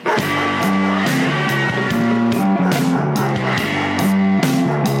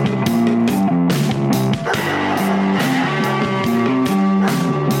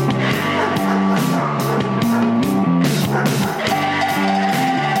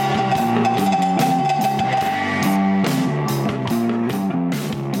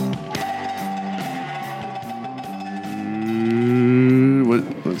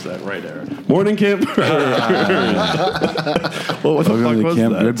Morning, Camp. Well, what the fuck was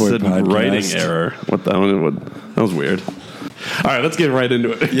Camp that? Good Boy Said podcast. writing error. What the? That was weird. All right, let's get right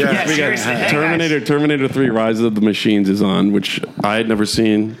into it. Yeah, we got seriously. Hey, Terminator 3 Rise of the Machines is on, which I had never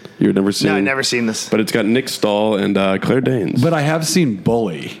seen. You had never seen. No, I'd never seen this. But it's got Nick Stahl and Claire Danes. But I have seen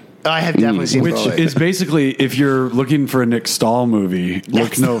Bully. I have definitely seen Which Bully. is basically, if you're looking for a Nick Stahl movie,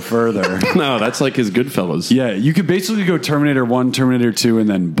 look no further. No, that's like his Goodfellas. Yeah, you could basically go Terminator 1, Terminator 2, and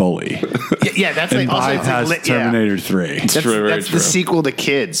then Bully. Yeah, that's And like also bypass it's like, yeah. Terminator 3. That's, True, very that's true. the sequel to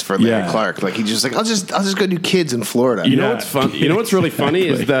Kids for Larry Yeah. Clark. Like he just like I'll just go do Kids in Florida. You know Yeah. what's fun? You know what's really funny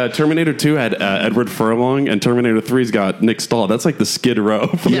is that Terminator 2 had Edward Furlong, and Terminator 3's got Nick Stahl. That's like the Skid Row.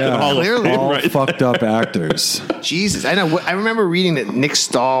 From Yeah, the Hall of clearly. Fame, All right? fucked up actors. Jesus, I know. I remember reading that Nick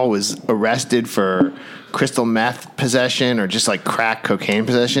Stahl was arrested for crystal meth possession or just like crack cocaine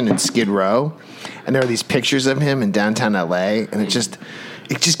possession in Skid Row, and there were these pictures of him in downtown LA, and it just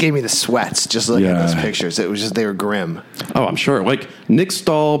gave me the sweats just looking at those Yeah. pictures. It was just they were grim. Oh, I'm sure. Like Nick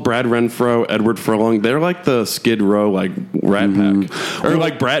Stahl, Brad Renfro, Edward Furlong, they're like the Skid Row, like Rat Pack. Or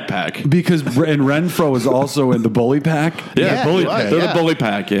like Brat Pack. Because and Renfro was also in the Bully Pack. Yeah, Bully he was, Pack. They're yeah. the Bully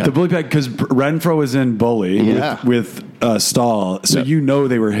Pack, yeah. The Bully Pack, because Renfro was in Bully Yeah. with Stahl, so Yeah. you know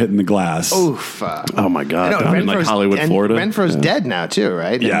they were hitting the glass. Oof. Oh my God. No, Down in like Hollywood, and Florida. Renfro's dead now too,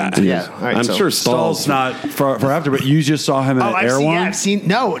 right? Yeah. And, yeah. All right, I'm so- sure Stahl's not for after, but you just saw him in Oh, an I've Air seen, One. yeah, I've seen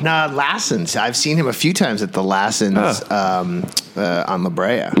Lassen's. I've seen him a few times at the Lassen's on La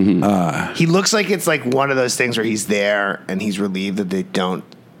Brea. He looks like it's like one of those things where he's there and he's relieved that they don't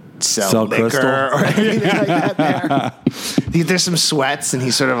sell liquor Crystal? or anything like that there. There's some sweats and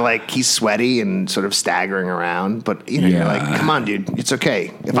he's sort of like he's sweaty and sort of staggering around, but you know you're Yeah. like, come on, dude, it's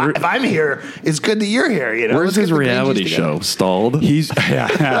okay. If I'm here, it's good that you're here. You know, Where's Let's his get the reality Grangies show? together. Stalled? He's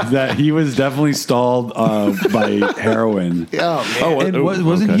that he was definitely stalled by heroin. Oh man, And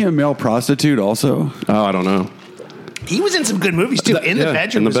wasn't he a male prostitute also? Oh, I don't know. he was in some good movies too. In the yeah,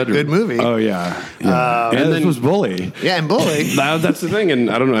 bedroom in the was a bedroom. good movie. Oh yeah, and this was Bully. Yeah, and Bully. That's the thing, and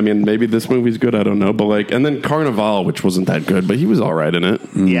I don't know. I mean, maybe this movie's good. I don't know, but like, and then Carnival, which wasn't that good, but he was all right in it.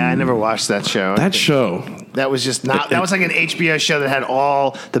 Yeah, I never watched that show. That show, That was just not. That was like an HBO show that had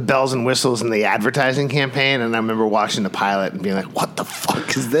all the bells and whistles in the advertising campaign, and I remember watching the pilot and being like, "What the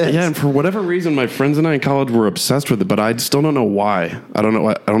fuck is this?" yeah. And for whatever reason, my friends and I in college were obsessed with it, but I still don't know why. I don't know.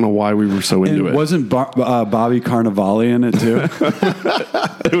 I don't know why we were so into And it. wasn't Bobby Cannavale in it too?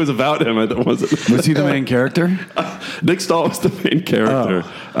 It was about him. I thought wasn't. Was he the main character? Nick Stahl was the main character.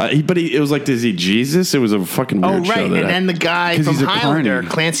 It was like, is he Jesus? It was a fucking weird Oh right, show. and that then the guy 'Cause from he's a Highlander, carny.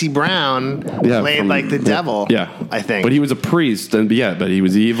 Clancy Brown, played from- like the devil. Yeah, I think. But he was a priest, and but he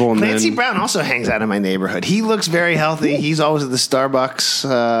was evil. And Clancy then, Brown also hangs out in my neighborhood. He looks very healthy. He's always at the Starbucks.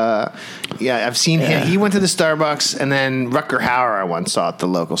 I've seen him. He went to the Starbucks, and then Rutger Hauer I once saw at the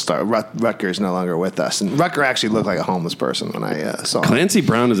local Star. Rutger is no longer with us, and Rutger actually looked like a homeless person when I saw him. Clancy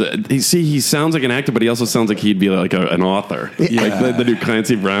Brown he sounds like an actor, but he also sounds like he'd be like an author. Yeah. Like the new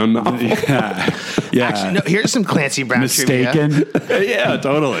Clancy Brown novel. Yeah, Actually, no, here's some Clancy Brown trivia. mistaken. Yeah,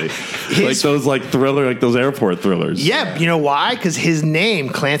 totally. Like those thriller, like those airport thrillers. Yeah, you know why? Because his name,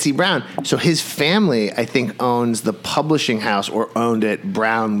 Clancy Brown. So his family, I think, owns the publishing house or owned it,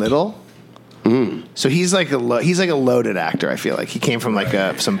 Brown Little. So he's like a loaded actor. I feel like he came from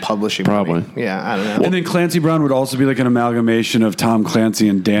like some publishing. Probably. movie. Yeah, I don't know. And then Clancy Brown would also be like an amalgamation of Tom Clancy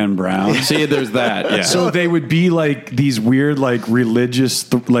and Dan Brown. See, there's that. Yeah. So they would be like these weird, like religious,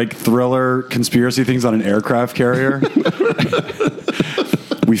 thriller conspiracy things on an aircraft carrier.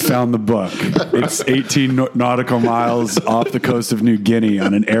 We found the book. It's 18 nautical miles off the coast of New Guinea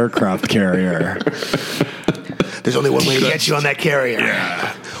on an aircraft carrier. There's only one way to get you on that carrier.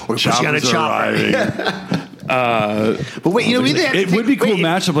 Or put you on a Choppers chopper. arriving. But wait, It would be cool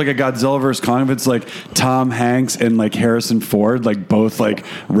matchup like a Godzilla versus Kong if it's like Tom Hanks and like Harrison Ford like both like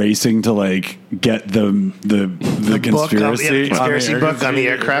racing to like get the conspiracy book on the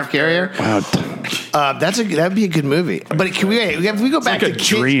aircraft carrier. Wow. That'd be a good movie. But can we go back like a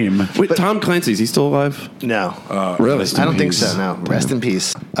to dream. Wait, Tom Clancy's he still alive? No, Really? I don't think so. No, rest in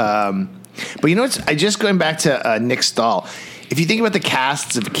peace. But you know what's? I just going back to Nick Stahl. If you think about the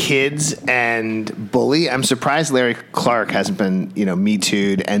casts of Kids and Bully, I'm surprised Larry Clark hasn't been, Me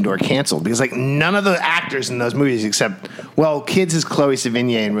Too'd and or canceled because like none of the actors in those movies except Kids is Chloe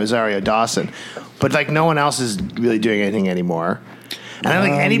Sevigny and Rosario Dawson, but like no one else is really doing anything anymore. And I don't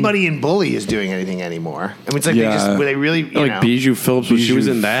think anybody in Bully is doing anything anymore. I mean, it's like Yeah. were they really Like Bijou Phillips, she was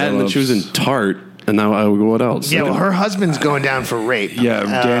in that, and then she was in Tart. And And now, what else? Yeah, well, her husband's going down for rape. Yeah,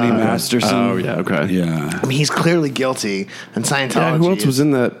 Danny Masterson. Oh, yeah, okay. Yeah. I mean, he's clearly guilty. And Scientology. Yeah, who else was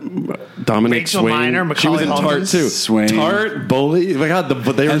in that? Dominic Rachel Swain. Minor, She was in Macaulay Tart Culkin. too. Swain. Tart, Bully. My God,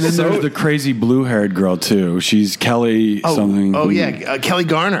 but they were And then so. there's the crazy blue-haired girl too. She's Kelly something. Oh, yeah. Kelly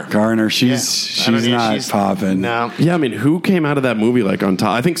Garner. Garner. Yeah. She's I don't know, not popping. No. Yeah, I mean, who came out of that movie like on top?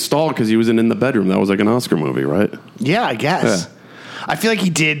 I think Stahl because he was in The Bedroom. That was like an Oscar movie, right? Yeah, I guess. Yeah. I feel like he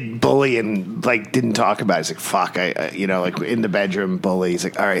did Bully and like didn't talk about it. He's like, fuck, like in the bedroom, Bully. He's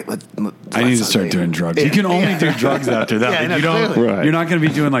like, all right, I need to start doing drugs. Yeah. You can only do drugs after that. Yeah, Like, no, you don't. clearly. Right. You're not going to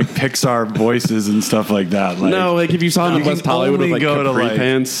be doing like Pixar voices and stuff like that. Like, No, like if you saw him in You can West Hollywood with only like go to, capri like-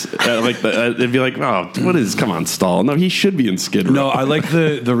 pants, it'd be like, oh, what is? Come on, Stahl. No, he should be in Skid Row. No, I like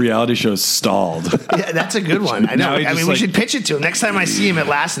the reality show Stalled. Yeah, that's a good one. I know. Now he I just, mean, we like- should pitch it to him. Next time I see him at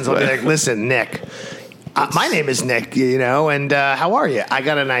Lassen's, I'll be like, listen, Nick, my name is Nick, and how are you? I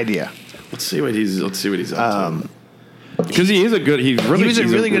got an idea. Let's see what he's up to. Because he is a good. He was a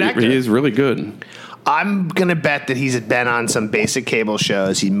really good actor. He is really good. I'm going to bet that he's been on some basic cable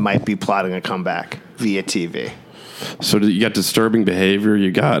shows. He might be plotting a comeback via TV. So you got Disturbing Behavior.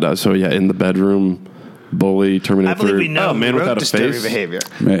 You got In the Bedroom, Bully, Terminator. I believe we 3. know Man who wrote Without a Disturbing Face. Behavior.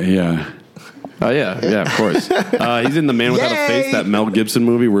 Yeah. Oh yeah, of course. He's in the Man Without a Yay! Face, that Mel Gibson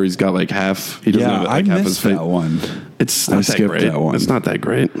movie where he's got like half. He doesn't Yeah, have I like half his missed face. that one. It's I not that skipped great. that one. It's not that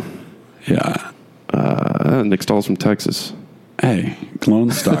great. Yeah. Nick Stahl's from Texas. Hey, Lone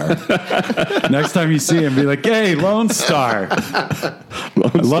Star. Next time you see him, be like, hey, Lone Star.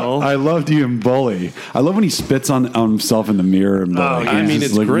 I loved you in Bully. I love when he spits on himself in the mirror and Bully. I He's mean, just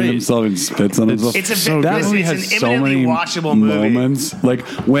it's looking at great. himself and spits on himself. It's a So bit- that movie it's has an so eminently many watchable movie. moments. Like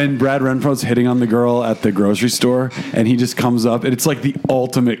when Brad Renfro's hitting on the girl at the grocery store and he just comes up and it's like the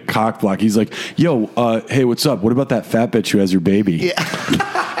ultimate cock block. He's like, yo, hey, what's up? What about that fat bitch who has your baby?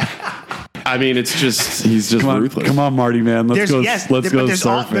 Yeah. I mean, he's just ruthless. Come on, Marty man. Let's go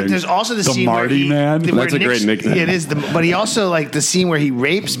surfing. There's also the scene Marty where man. where That's a great nickname. Yeah, it is. But he also like the scene where he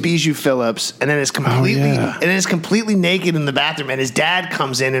rapes Bijou Phillips and then is completely naked in the bathroom, and his dad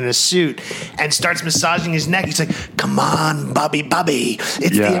comes in a suit and starts massaging his neck. He's like, "Come on, Bobby,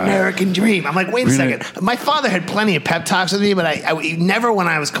 it's the American dream." I'm like, wait a second. My father had plenty of pep talks with me, but I never when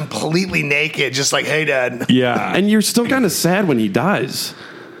I was completely naked, just like, "Hey, Dad." Yeah. And you're still kind of sad when he dies.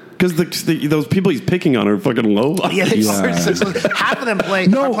 Because those people he's picking on are fucking low. Yeah, half of them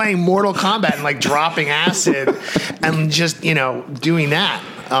are playing Mortal Kombat and like dropping acid and just doing that.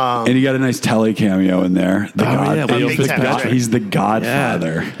 And he got a nice telly cameo in there. Leo Fitzpatrick. He's the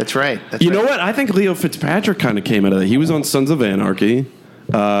Godfather. That's right. You know what? I think Leo Fitzpatrick kind of came out of that. He was on Sons of Anarchy.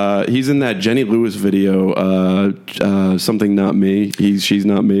 He's in that Jenny Lewis video, Something Not Me. She's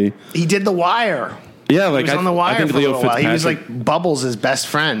Not Me. He did The Wire. Yeah, like He was on The Wire I think for a Leo little while. He was Fitzpatrick- like Bubbles' best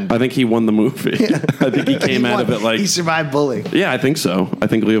friend. I think he won the movie. I think he came out of it like. he survived bullying. Yeah, I think so. I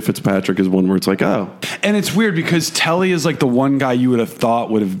think Leo Fitzpatrick is one where it's like, oh, And it's weird because Telly is like the one guy you would have thought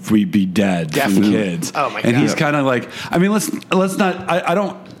would be dead from Definitely. kids. Oh, my And God. he's kind of like, I mean, let's not. I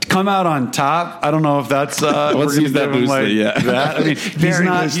don't come out on top. I don't know if that's. Let's use that loosely, yeah. That. I mean, he's Very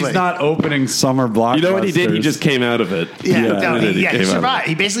not. loosely. He's not opening summer blockbusters. you know what he did? He just came out of it. He came out survived.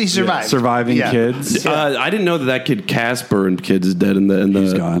 He basically survived. surviving Yeah. kids. I didn't know that kid Casper in Kids is dead, and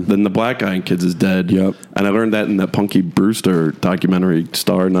He's gone. then the black guy in Kids is dead. Yep. And I learned that in that Punky Brewster documentary,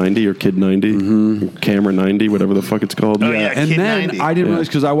 Star 90 or Kid 90, Camera 90, whatever the fuck it's called. Oh, yeah. And Kid then 90. I didn't realize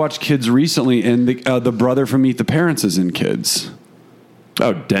because I watched Kids recently, and the brother from Meet the Parents is in Kids.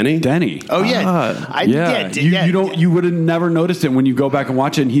 Oh, Denny. Oh yeah, You would have never noticed it when you go back and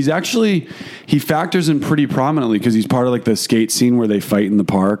watch it. And he factors in pretty promently because he's part of like the skate scene where they fight in the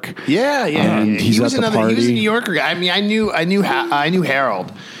park. Yeah. And he's he was at the He was a party. New Yorker guy. I mean, I knew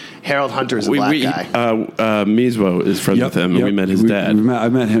Harold. Harold Hunter is a black guy. Meeswo is friends with him, and we met his dad. I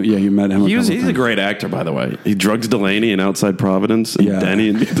met him. Yeah, you met him. He's a great actor, by the way. He drugs Delaney in Outside Providence, and Yeah. Denny.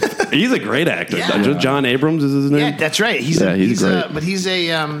 And he's a great actor. Yeah. John Abrams is his name. Yeah, that's right. He's great. but he's a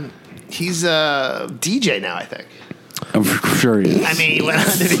DJ now, I think. I'm sure he is. I mean, he went on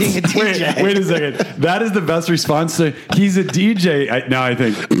to being a DJ. Wait a second. That is the best response to he's a DJ. I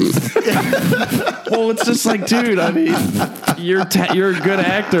think. Well, it's just like, dude. I mean, you're a good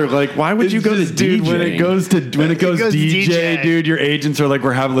actor. Like, why would you go to dude? DJ? When it goes DJ, DJ. dude, your agents are like,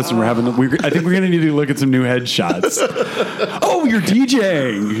 I think we're gonna need to look at some new headshots. Oh, you're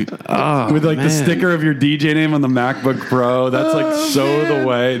DJing with like the sticker of your DJ name on the MacBook Pro. That's like the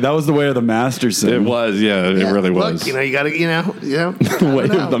way. That was the way of the Masterson. It was, yeah, it really was. Look, you got to, The way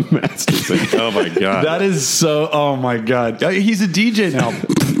of the Masterson. Oh my god, That is so. Oh my god, he's a DJ now.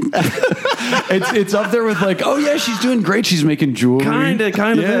 It's up there with like, oh yeah, she's doing great. She's making jewelry. Kind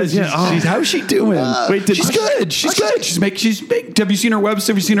of is. Yeah. How's she doing? Wait, she's good. She's good. She's making. Have you seen her website?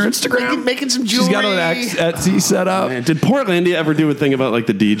 Have you seen her Instagram? Making some jewelry. She's got an Etsy set up. Man, did Portlandia ever do a thing about like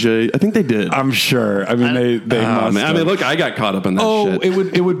the DJ? I think they did. I'm sure. I mean, they must. Man. I mean, look, I got caught up in that shit.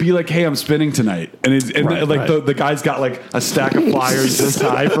 it would be like, hey, I'm spinning tonight, and the guy's got like a stack of flyers this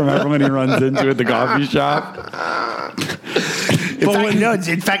high from everyone he runs into at the coffee shop.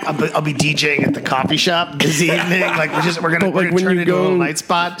 In fact, I'll be DJing at the coffee shop this evening. Like we're gonna turn it into a little night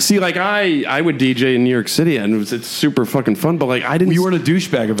spot. See, like I would DJ in New York City, and it's super fucking fun. But like I didn't. You weren't a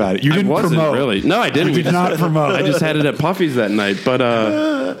douchebag about it. You didn't promote. Really. No, I didn't. You did not promote. I just had it at Puffy's that night.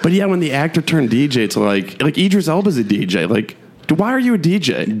 But yeah, when the actor turned DJ, it's like Idris Elba's a DJ. Like, why are you a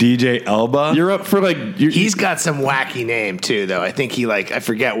DJ? DJ Elba? You're up for like... He's got some wacky name, too, though. I think I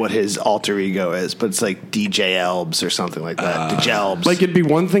forget what his alter ego is, but it's like DJ Elbs or something like that. DJ Elbs. Like, it'd be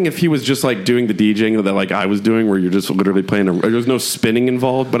one thing if he was just like doing the DJing that like I was doing, where you're just literally playing... There's no spinning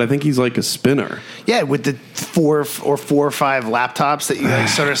involved, but I think he's like a spinner. Yeah, with the four or five laptops that you like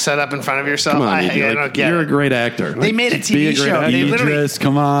sort of set up in front of yourself. Come on, you're a great actor. They made a TV show. Idris,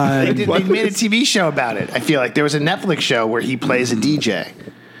 come on. They made a TV show about it. I feel like there was a Netflix show where he plays a DJ.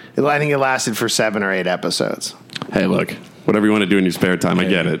 I think it lasted for 7 or 8 episodes. Hey, look, whatever you want to do in your spare time, I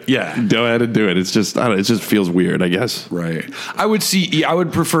get it. Yeah, go ahead and do it. It's just, I don't know, it just feels weird, I guess. Right. I would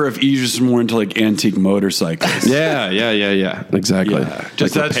prefer if Idris was more into like antique motorcycles. Yeah. Exactly. Yeah.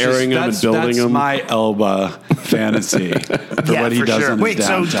 Just like repairing them and building them. That's my Elba fantasy for what he does on his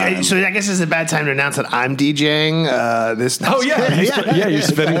downtime. So I guess it's a bad time to announce that I'm DJing this. Oh yeah, you're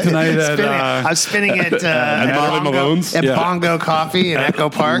spinning tonight I'm spinning at Molly Malone's at Bongo Coffee in Echo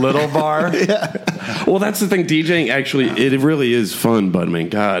Park, Little Bar. Well, that's the thing. DJing actually, it really is fun. But I mean,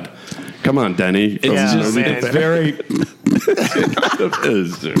 God, come on, Denny. It's very. This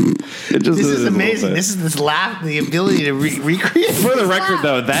is amazing. This is the ability to recreate. For the record,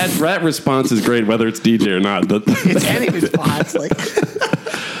 though, that response is great, whether it's DJ or not. It's any response. Like,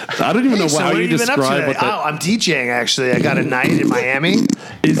 I don't even know how you describe what I'm DJing, actually. I got a night in Miami.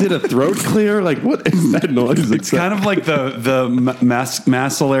 Is it a throat clear? Like, what is that noise? It's kind of like the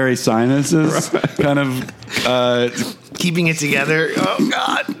maxillary sinuses, kind of keeping it together. Oh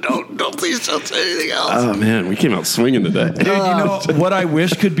God, don't please don't say anything else. Oh man, we came out swinging today. Dude, you know what I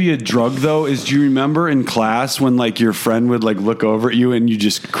wish could be a drug though is, do you remember in class when like your friend would like look over at you and you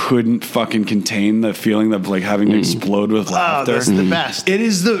just couldn't fucking contain the feeling of like having to explode with laughter? Oh, that's the best.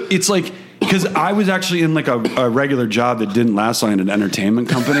 It's like, because I was actually in like a regular job that didn't last long in an entertainment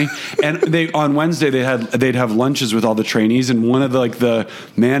company, and on Wednesday they'd have lunches with all the trainees, and one of the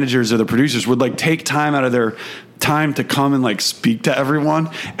managers or the producers would like take time out of their time to come and like speak to everyone,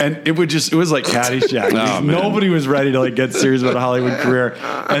 and it was like Caddyshack. Nobody was ready to like get serious about a Hollywood career,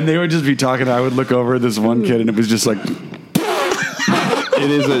 and they would just be talking. I would look over at this one kid, and it was just like,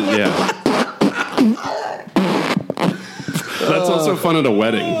 it is That's also fun at a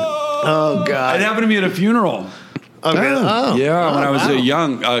wedding. Oh God! It happened to me at a funeral. Oh, really? Oh. Yeah, when I was a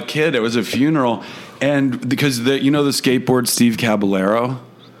young kid, it was a funeral, and because the skateboard Steve Caballero.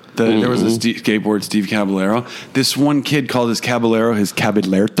 There was a skateboard Steve Caballero. This one kid called his Caballero his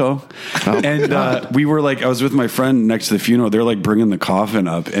Caballerto. And we were like, I was with my friend next to the funeral. They're like bringing the coffin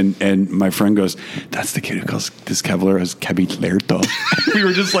up. And my friend goes, that's the kid who calls this Caballero his Caballerto. We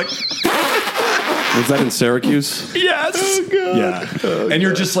were just like... Was that in Syracuse? Yes. Oh, God. Yeah. Oh, and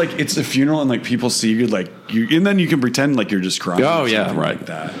you're just like, it's a funeral and like people see you like, and then you can pretend like you're just crying. Oh, yeah, right. Like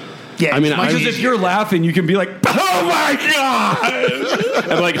that. Yeah, I mean, because if you're laughing, you can be like, "Oh my God!"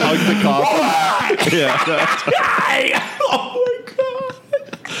 and like hug the coffin. Yeah. Oh my God.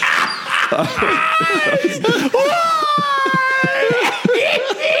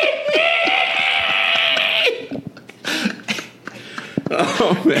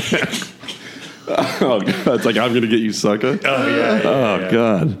 Oh man. Oh God. It's like, I'm gonna get you, sucker. Oh yeah.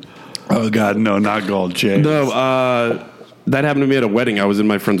 God. Oh God. No, not gold chains. No. That happened to me at a wedding. I was in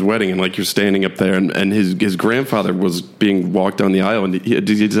my friend's wedding, and like you're standing up there, and his grandfather was being walked down the aisle, and he had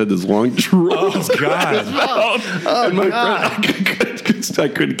this long drool. Oh God! And my friend, I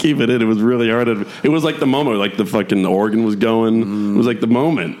couldn't keep it in. It was really hard. It was like the moment, like the fucking organ was going. It was like the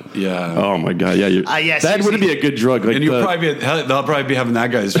moment. Yeah. Oh my God. Yeah. Yes, that would be a good drug. Like and they'll probably be having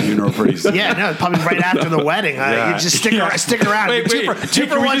that guy's funeral pretty soon. Yeah. No, probably right after the wedding. You just stick around. Wait, two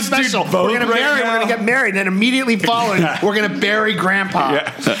for one special. We're gonna marry. We're gonna get married, and then immediately following, we're gonna bury Grandpa.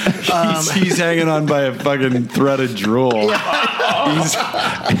 Yeah. He's hanging on by a fucking thread of drool.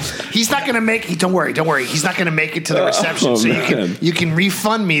 He's not gonna make. Don't worry. He's not gonna make it to the reception. So you can and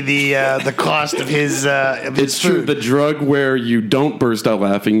refund me the cost of his It's true. food. The drug where you don't burst out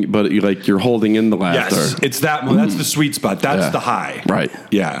laughing, but you're holding in the laughter. Yes, it's that one. That's the sweet spot. That's Yeah. the high. Right.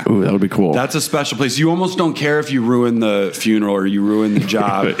 Yeah. Ooh, that would be cool. That's a special place. You almost don't care if you ruin the funeral or you ruin the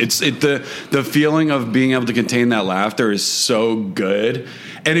job. The feeling of being able to contain that laughter is so good.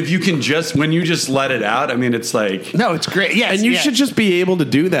 And if you can when you just let it out, I mean, it's like, No, it's great. Yes, and you yeah. should just be able to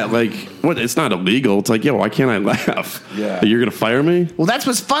do that. Like, what? It's not illegal. It's like, yo, why can't I laugh? Yeah. You're gonna fire me? Well, that's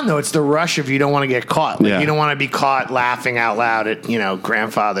what's fun though. It's the rush of you don't want to get caught. Like, Yeah. you don't want to be caught laughing out loud at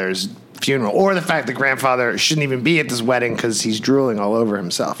grandfather's funeral, or the fact that grandfather shouldn't even be at this wedding because he's drooling all over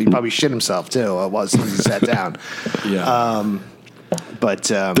himself. He probably shit himself too. As soon as he sat down. yeah. But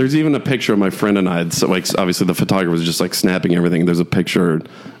There's even a picture of my friend and I. So, like, obviously the photographer was just like snapping everything. There's a picture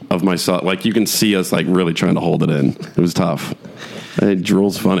of myself. Like, you can see us like really trying to hold it in. It was tough.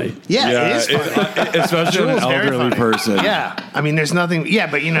 Drool's funny. yeah, it is funny. Especially an Drool's very elderly funny. person. Yeah, I mean, there's nothing. Yeah,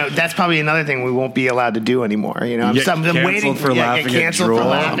 but that's probably another thing we won't be allowed to do anymore. I'm Get I'm waiting canceled for laughing get at canceled for drool.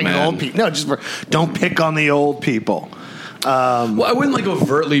 laughing at man. old people. No, just don't pick on the old people. Well, I wouldn't like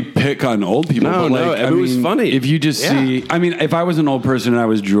overtly pick on old people. No, but no, like, it was funny. If you just see, I mean, if I was an old person and I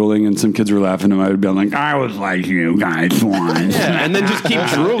was drooling and some kids were laughing at me, I would be like, I was like you guys once. Yeah, and then just keep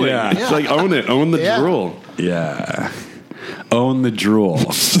drooling. Yeah. It's like own it, own the Yeah. drool. Yeah. Own the drool.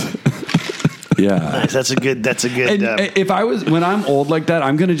 Yeah. Nice. That's a good. And when I'm old like that,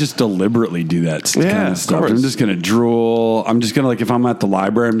 I'm going to just deliberately do that Yeah, kind of of stuff. course. I'm just going to drool. I'm just going to, like, if I'm at the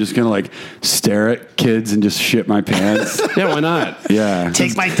library, I'm just going to, like, stare at kids and just shit my pants. Yeah, why not? Yeah.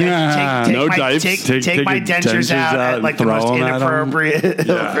 Take my no my dipes. take my your dentures out at and like the throw most them at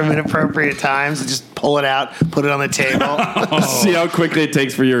 'em. inappropriate times, and just pull it out, put it on the table. See how quickly it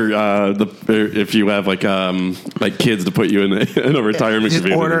takes for your if you have like kids to put you in a retirement Just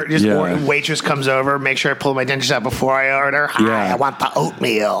community. order. Waitress comes over. Make sure I pull my dentures out before I order. Hi, Yeah. I want the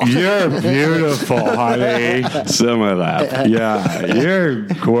oatmeal. You're beautiful, honey. Some of that. Yeah, you're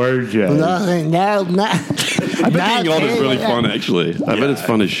gorgeous. No. I bet being old is really fun. Actually, I bet it's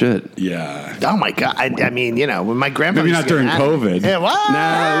fun as shit. Yeah. Oh my god! I mean, when my grandpa Maybe used not to during get mad- COVID. Yeah, what? Nah,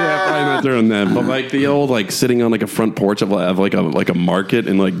 yeah, probably not during that. But like the old like sitting on like a front porch of like a market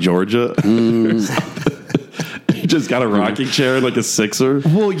in like Georgia. You just got a rocking chair and like a sixer.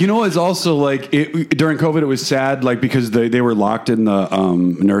 Well, it's also like during COVID, it was sad, like because they were locked in the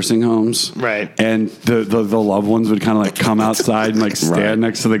nursing homes, Right. And the loved ones would kind of like come outside and like stand Right.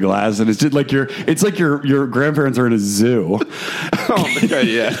 next to the glass, and it's just like your grandparents are in a zoo. Oh my god,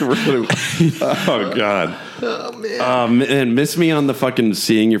 yeah, really. Oh god. Oh man, miss me on the fucking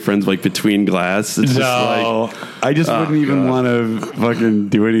seeing your friends like between glass. It's just like I just wouldn't even want to fucking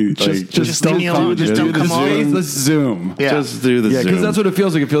do any. Just leave me alone. Just don't come on. Let's Zoom. Yeah. just do the Yeah, because Zoom. that's what it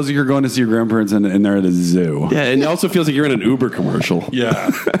feels like. It feels like you're going to see your grandparents and they're at a zoo. Yeah, and it also feels like you're in an Uber commercial.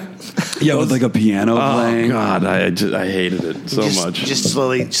 Yeah. Yeah, with like a piano Oh playing. god, I hated it so much. Just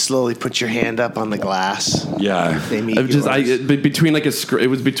slowly put your hand up on the glass. Yeah. They meet Between like it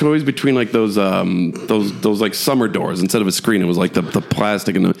was always between like those like summer doors instead of a screen. It was like the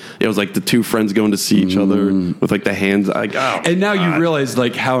plastic and it was like the two friends going to see each other with like the hands. And now you realize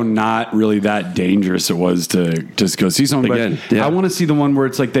like how not really that dangerous it was to just go see someone. Again, But yeah. I want to see the one where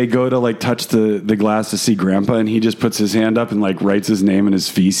it's like they go to like touch the glass to see Grandpa, and he just puts his hand up and like writes his name in his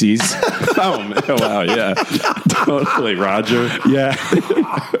feces. Oh man, wow, yeah, totally, Roger. Yeah.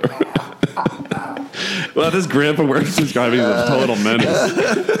 Well, this grandpa works describing as a total menace.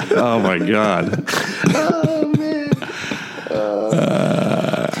 Oh my god. Oh man.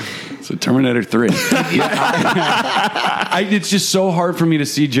 So Terminator 3. It's just so hard for me to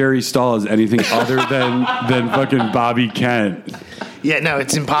see Jerry Stahl as anything other than fucking Bobby Kent. Yeah, no,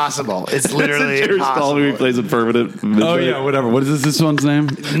 it's impossible. It's literally Jerry impossible. Stahl, who plays in Permanent. Oh yeah, whatever. What is this one's name?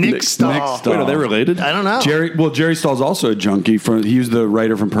 Nick Stahl. Stahl. Wait, are they related? I don't know. Jerry Stahl's also a junkie. He was the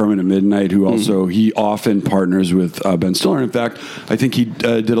writer from Permanent Midnight, who also he often partners with Ben Stiller. In fact, I think he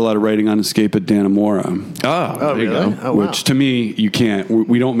did a lot of writing on Escape at Dannemora. Oh, there you really? go. Oh, wow. Which to me, you can't.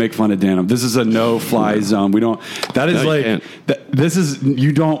 We don't make fun of Dannem. This is a no-fly zone. We don't. That is No, you can't. this is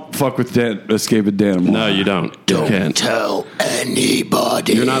you don't fuck with Escape at Dannemora. No, you don't. You can't. Tell anybody.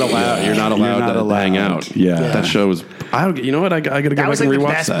 You're not allowed. You're not allowed not to allowed. hang out. Yeah. That show was. I don't. You know what? I got to go That back was and like the rewatch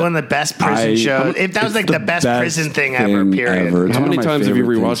best, that. one of the best prison shows. If that was like the best prison thing ever. Period. It's How one many of my times have you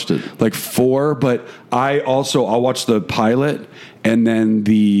favorite rewatched things. it? Like 4, but I'll watch the pilot and then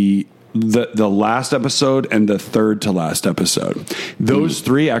the last episode and the third to last episode. Those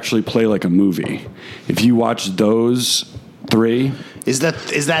 3 actually play like a movie. If you watch those 3, Is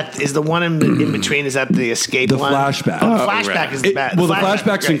the one in between? Is that the escape? The one? flashback. The flashback is the best. Well, the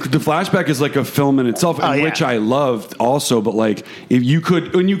flashback is like a film in itself, which I loved also. But like, if you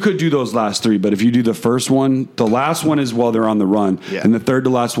could do those last three, but if you do the first one, the last one is while they're on the run, and the third to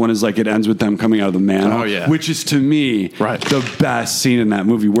last one is like it ends with them coming out of the manhole. Oh yeah, which is to me the best scene in that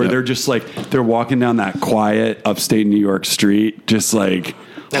movie, where they're just like they're walking down that quiet upstate New York street, just like.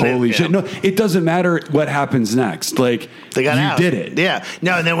 Holy shit! No, it doesn't matter what happens next. Like they got out. did it. Yeah.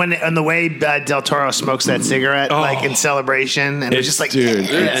 No, and then on the way Del Toro smokes that cigarette, like in celebration, and it's just like, dude.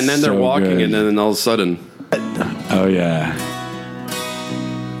 Yeah, and then they're walking, and then all of a sudden, oh yeah,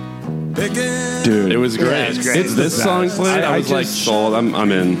 dude, it was great. Yeah, it was great. It's this song played. I was like, sold.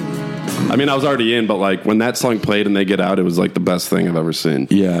 I'm in. I mean, I was already in, but like when that song played and they get out, it was like the best thing I've ever seen.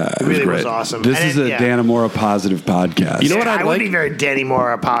 Yeah, it really was awesome. This is a Dan Amora positive podcast. You know what I'd I like? would be very Danny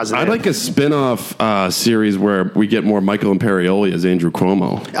Moore positive. I'd like a spin-off series where we get more Michael Imperioli as Andrew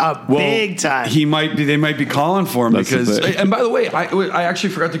Cuomo. Big time. They might be calling for him. That's because. And by the way, I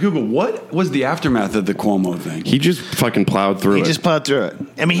actually forgot to Google what was the aftermath of the Cuomo thing. He just fucking plowed through it. He just plowed through it.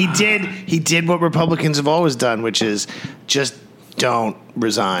 I mean, he did what Republicans have always done, which is just don't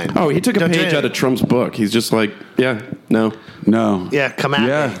resign. Oh, he took a page out of Trump's book. He's just like, no. Yeah, come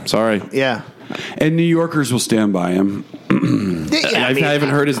at me. Sorry. Yeah. And New Yorkers will stand by him. I haven't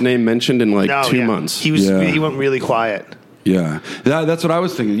heard his name mentioned in like 2 months. He went really quiet. Yeah, that's what I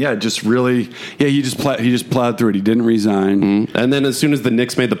was thinking. Yeah, just really. Yeah, he just plowed through it. He didn't resign. Mm-hmm. And then as soon as the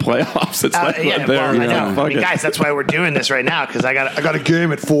Knicks made the playoffs, it's like I know. Guys, that's why we're doing this right now, because I got a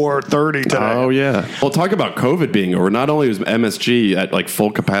game at 4:30 today. Oh yeah. Well, talk about COVID being over. Not only was MSG at like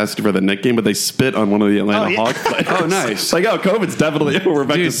full capacity for the Knicks game, but they spit on one of the Atlanta Hawks players. Oh, nice. Like, COVID's definitely over. We're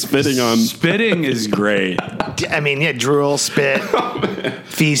back to spitting on. Spitting is great. I mean, drool, spit,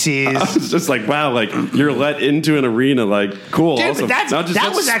 feces. I was just like, wow, like you're let into an arena, like. Cool. Dude, also, but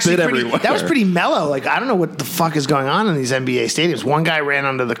that was actually pretty mellow. Like, I don't know what the fuck is going on in these NBA stadiums. One guy ran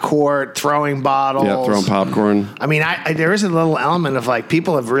onto the court throwing bottles. Yeah, throwing popcorn. I mean, there is a little element of like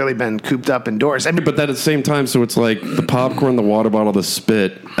people have really been cooped up indoors. I mean, but at the same time, so it's like the popcorn, the water bottle, the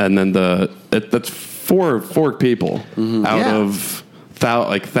spit, and then that's four people out of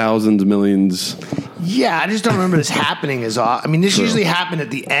thousands, millions. Yeah, I just don't remember this happening as often. I mean, this usually happened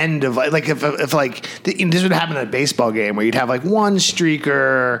at the end of like if this would happen at a baseball game where you'd have like one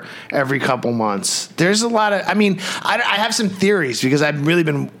streaker every couple months. There's a lot of. I mean, I have some theories because I've really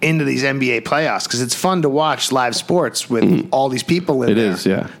been into these NBA playoffs because it's fun to watch live sports with all these people in there. It is,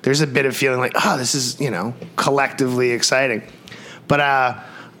 yeah. There's a bit of feeling like, oh, this is collectively exciting, but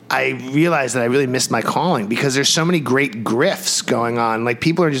I realized that I really missed my calling because there's so many great grifts going on. Like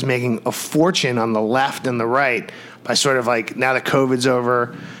people are just making a fortune on the left and the right by sort of like now that COVID's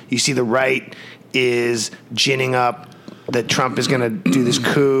over, you see the right is ginning up that Trump is going to do this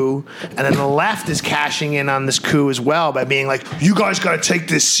coup, and then the left is cashing in on this coup as well by being like, you guys got to take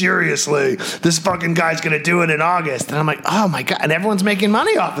this seriously. This fucking guy's going to do it in August. And I'm like, oh my God. And everyone's making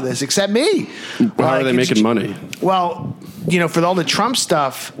money off of this except me. How are they making money? Well, for all the Trump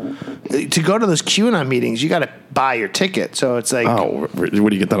stuff, to go to those QAnon meetings, you got to buy your ticket. So it's like, oh, what do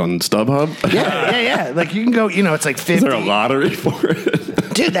you get that on StubHub? Yeah. Like you can go, it's like 50. Is there a lottery for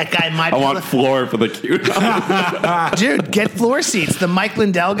it? Dude, that guy might. I want floor for the QAnon. Dude, get floor seats. The Mike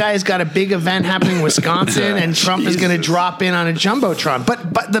Lindell guy has got a big event happening in Wisconsin, and Trump is going to drop in on a jumbotron.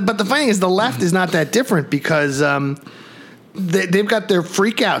 But the funny thing is, the left is not that different because they've got their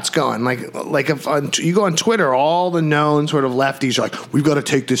freakouts going. Like if you go on Twitter, all the known sort of lefties are like, we've got to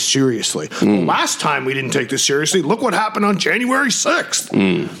take this seriously. Well, last time we didn't take this seriously. Look what happened on January 6th.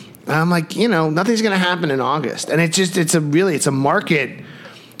 And I'm like, nothing's going to happen in August. And it's a market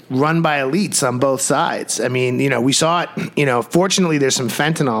run by elites on both sides. I mean, we saw it, fortunately there's some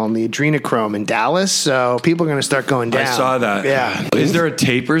fentanyl in the adrenochrome in Dallas, so people are going to start going down. I saw that. Yeah. Is there a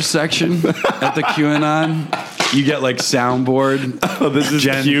tapers section at the QAnon? You get like soundboard. Oh, this is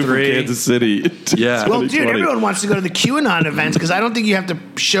Gen Q 3. for Kansas City. Yeah. Well, dude, everyone wants to go to the QAnon events because I don't think you have to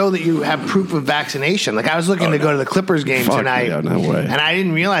show that you have proof of vaccination. Like I was looking to go to the Clippers game tonight, no way. and I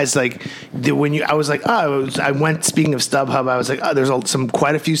didn't realize I was like, I went. Speaking of StubHub, I was like, there's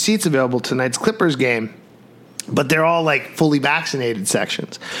quite a few seats available tonight's Clippers game. But they're all like fully vaccinated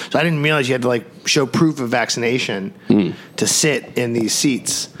sections. So I didn't realize you had to like show proof of vaccination to sit in these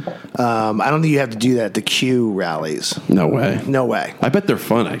seats. I don't think you have to do that at the Q rallies. No way. No way. I bet they're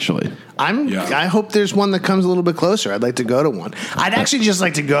fun, actually. I hope there's one that comes a little bit closer. I'd like to go to one. I'd actually just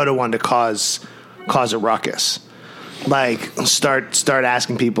like to go to one to cause a ruckus. like start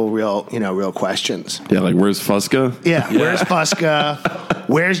asking people real questions. Yeah, like where's Fusca? Yeah, where's Fusca?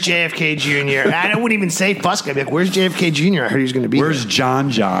 Where's JFK Jr.? I wouldn't even say Fusca. I'd be like, where's JFK Jr.? I heard he's going to be. Where's there. John?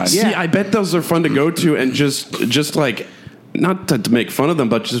 Yeah. See, I bet those are fun to go to and just like not to make fun of them,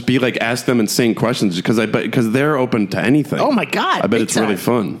 but just be like ask them insane questions because they're open to anything. Oh my God! I bet big it's really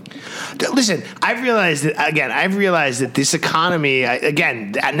time. fun. Listen, I've realized that this economy now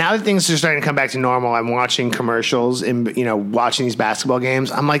that things are starting to come back to normal. I'm watching commercials and watching these basketball games.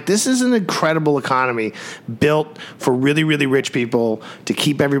 I'm like, this is an incredible economy built for really, really rich people to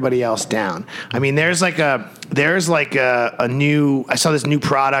keep everybody else down. I mean, there's like a new. I saw this new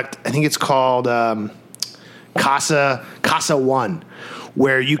product. I think it's called Casa One,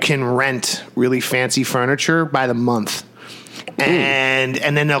 where you can rent really fancy furniture by the month. And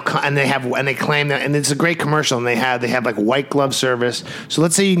then they claim that, and it's a great commercial, and they have like white glove service. So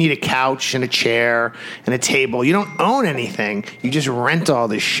let's say you need a couch and a chair and a table. You don't own anything. You just rent all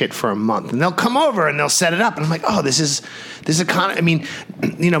this shit for a month, and they'll come over and they'll set it up. And I'm like, oh, this economy. I mean,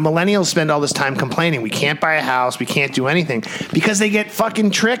 millennials spend all this time complaining. We can't buy a house. We can't do anything because they get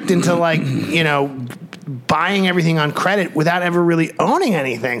fucking tricked into like, buying everything on credit without ever really owning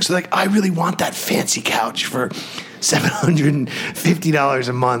anything. So like, I really want that fancy couch for $750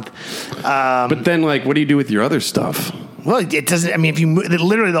 a month. But then, like, what do you do with your other stuff? Well, it doesn't. I mean,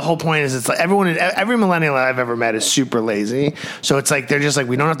 literally the whole point is it's like every millennial I've ever met is super lazy. So it's like they're just like,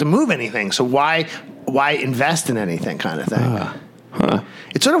 we don't have to move anything. So why invest in anything, kind of thing.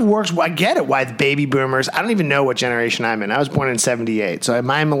 It sort of works. I get it. Why the baby boomers? I don't even know what generation I'm in. I was born in '78, so am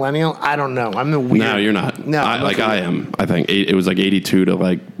I a millennial? I don't know. I'm the weird. No, you're not. No, I am. I think it was like 82 to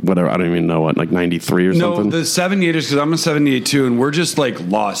like whatever. I don't even know what, like 93 or something. No, the 78ers, because I'm a 78 too, and we're just like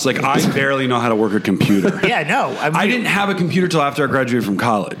lost. Like I barely know how to work a computer. Yeah, no. I didn't have a computer till after I graduated from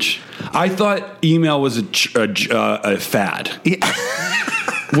college. I thought email was a fad. Yeah.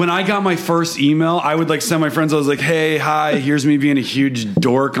 When I got my first email, I would like send my friends. I was like, "Hey, hi, here's me being a huge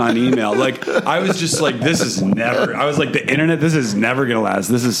dork on email." Like, I was just like, "This is never." I was like, "The internet, this is never gonna last.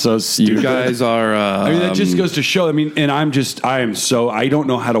 This is so stupid." You guys are. I mean, that just goes to show. I mean, and I don't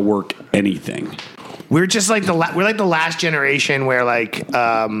know how to work anything. We're just like the last generation where like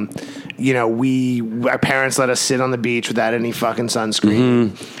our parents let us sit on the beach without any fucking sunscreen.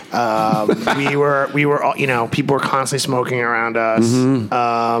 Mm-hmm. We were all, people were constantly smoking around us.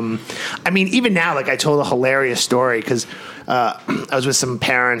 Mm-hmm. I mean, even now, like I told a hilarious story because I was with some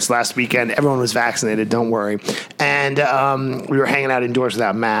parents last weekend. Everyone was vaccinated, don't worry. And we were hanging out indoors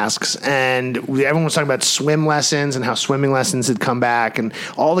without masks. And everyone was talking about swim lessons and how swimming lessons had come back. And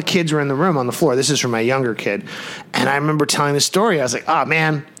all the kids were in the room on the floor. This is from my younger kid. And I remember telling this story. I was like, oh,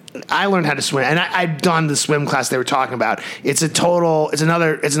 man. I learned how to swim, and I've done the swim class they were talking about. It's another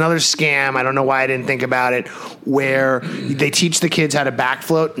scam. I don't know why I didn't think about it. Where they teach the kids how to back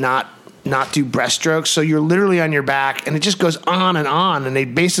float, not do breaststrokes. So you're literally on your back, and it just goes on, and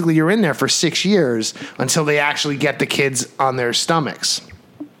you're in there for 6 years until they actually get the kids on their stomachs.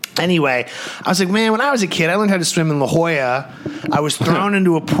 Anyway, I was like, man, when I was a kid, I learned how to swim in La Jolla. I was thrown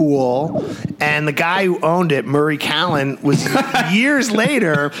into a pool, and the guy who owned it, Murray Callan, was years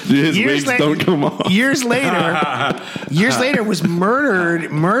later. His don't come off. Years later, was murdered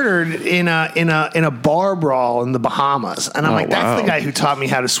in a bar brawl in the Bahamas. And I'm that's the guy who taught me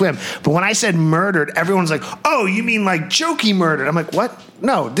how to swim. But when I said murdered, everyone's like, oh, you mean like jokey murdered? I'm like, what?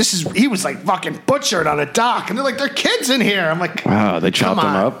 No, he was like fucking butchered on a dock, and they're like, there are kids in here. I'm like, wow, they chopped him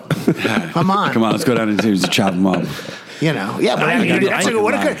up. Come on, let's go down and chop him up. Yeah, but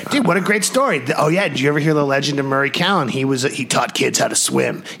what a great story. Oh yeah, did you ever hear the legend of Murray Callan? He taught kids how to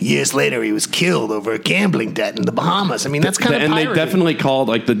swim. Years later, he was killed over a gambling debt in the Bahamas. I mean, that's kind of and they definitely called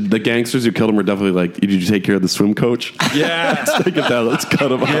like the gangsters who killed him were definitely like, did you take care of the swim coach? Yeah, let's take it down. Let's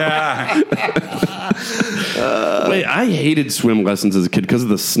cut him off. Yeah. Wait, I hated swim lessons as a kid because of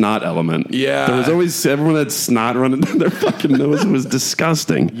the snot element. Yeah, there was always everyone had snot running down their fucking nose. It was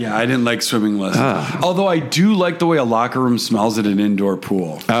disgusting. Yeah, I didn't like swimming lessons. Although I do like the way a locker room smells at an indoor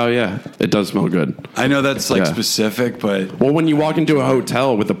pool. Oh yeah, it does smell good. I know that's like specific, but when you walk into a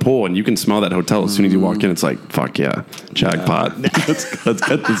hotel with a pool and you can smell that hotel as soon as you walk in, it's like fuck yeah, jackpot. Yeah. let's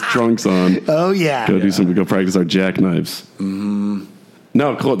get these trunks on. Oh yeah, go practice our jackknives. Mm-hmm.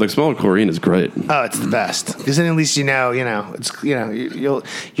 No, the smell of chlorine is great. Oh, it's the best because then at least it's you're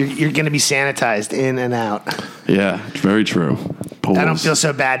going to be sanitized in and out. Yeah, very true. Pools. I don't feel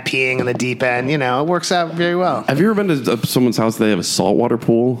so bad peeing in the deep end. It works out very well. Have you ever been to someone's house? They have a saltwater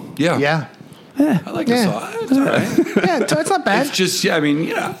pool. Yeah. I like the salt. It's all right. Yeah, it's not bad. It's just have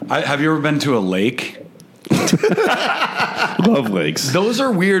you ever been to a lake? Love lakes. Those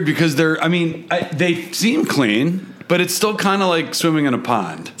are weird because they seem clean. but it's still kind of like swimming in a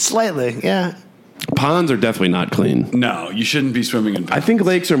pond. Slightly, yeah. Ponds are definitely not clean. No, you shouldn't be swimming in ponds. I think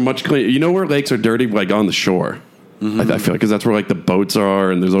lakes are much cleaner. You know where lakes are dirty? Like on the shore. I feel like because that's where like the boats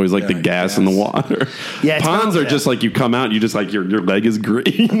are, and there's always like the gas in the water. Yeah, ponds are just like you come out, and you just like your leg is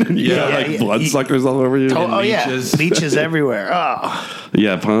green, and you got like bloodsuckers all over you. Oh yeah, leeches everywhere. Oh,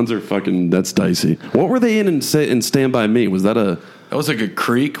 yeah, ponds are fucking. That's dicey. What were they in Stand By Me? Was that a? That was like a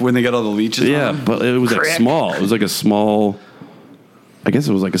creek when they got all the leeches. Yeah, on them. but it was like small. It was like a small. I guess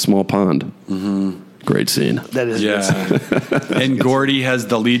it was like a small pond. Mm-hmm. Great scene. that is Yeah, and Gordy has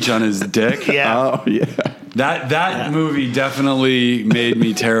the leech on his dick. yeah. Oh yeah. That movie definitely made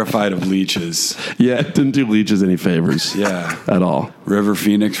me terrified of leeches. Yeah, it didn't do leeches any favors. Yeah. At all. River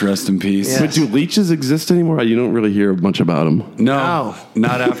Phoenix, rest in peace. Yeah. But do leeches exist anymore? You don't really hear much about them. No,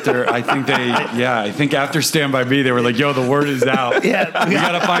 not after. I think after Stand By Me, they were like, "Yo, the word is out. Yeah. we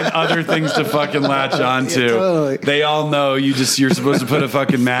gotta find other things to fucking latch onto." Yeah, totally. They all know you're supposed to put a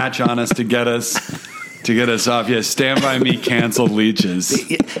fucking match on us to get us off. Yeah, Stand By Me canceled leeches.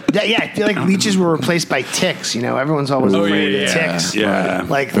 Yeah, I feel like leeches were replaced by ticks. You know, everyone's always afraid of ticks. Yeah.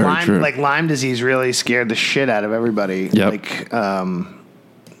 Like Very true. Lyme disease really scared the shit out of everybody. Yep. Like,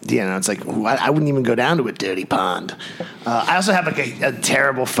 it's like I wouldn't even go down to a dirty pond. I also have like a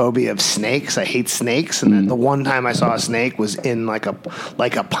terrible phobia of snakes. I hate snakes, and then the one time I saw a snake was in like a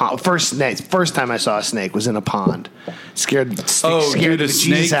pond. First time I saw a snake was in a pond. Scared the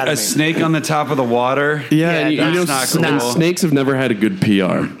bejesus out of a me. snake on the top of the water. Yeah, and that's not and cool. snakes have never had a good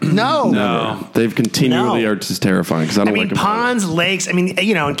PR. No. They've continually No. are just terrifying because I I don't mean, like them. ponds, lakes. I mean,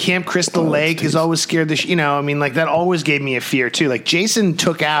 and Camp Crystal Lake is always scared. That always gave me a fear too. Like Jason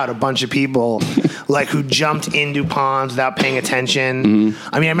took out a bunch of people, like who jumped into ponds without paying attention.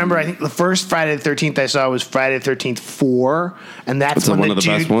 Mm-hmm. I mean, I remember. I think the first Friday the 13th I saw was Friday the 13th 4, and that's when one the of the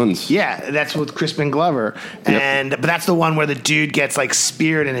dude, best ones. Yeah, that's with Crispin Glover, but that's the one where the dude gets like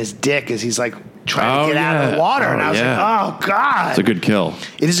speared in his dick as he's like trying to get out of the water, and I was like, oh god, It's a good kill.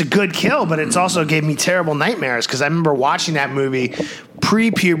 it is a good kill, but it's also gave me terrible nightmares because I remember watching that movie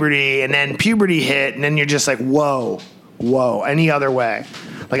pre-puberty, and then puberty hit, and then you're just like, whoa, any other way.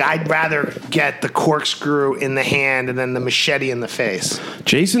 Like, I'd rather get the corkscrew in the hand and then the machete in the face.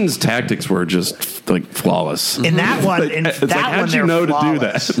 Jason's tactics were just like flawless. In that one, how'd you know to do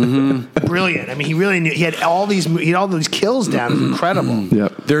that? Mm-hmm. Brilliant. I mean, he really knew. He had all these kills down. It was incredible.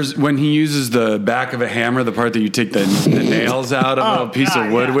 Yep. There's when he uses the back of a hammer, the part that you take the nails out of a piece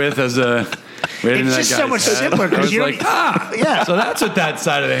of wood with as a. It's just so much simpler because you like, yeah. So that's what that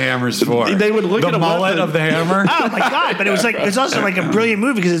side of the hammer's for. They would look the at a mullet weapon. of the hammer. Oh my god! But it's also like a brilliant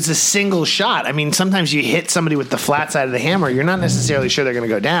movie because it's a single shot. I mean, sometimes you hit somebody with the flat side of the hammer, you're not necessarily sure they're going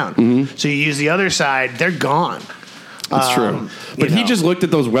to go down. Mm-hmm. So you use the other side, they're gone. That's true. But he just looked at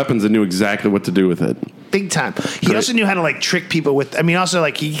those weapons and knew exactly what to do with it. Big time. He also knew how to like trick people with. I mean, also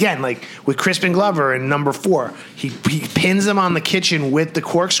like with Crispin Glover in number 4, he pins him on the kitchen with the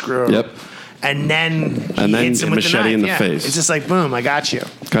corkscrew. Yep. And then hits him with machete the in the knife. face. It's just like boom, I got you.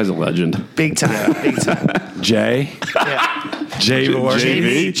 This guy's a legend. Big time. Big time. Jay. Yeah. J or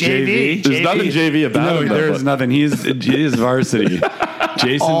JV. There's nothing JV about No, him. there is nothing. He is varsity.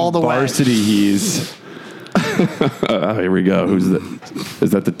 Jason All the way. varsity. He's. Here we go. Who's that?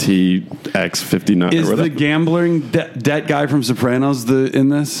 Is that the TX59? Is or the whatever? gambling debt guy from Sopranos in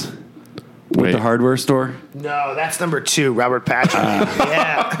this? With Wait. the hardware store? No, that's number 2, Robert Patrick.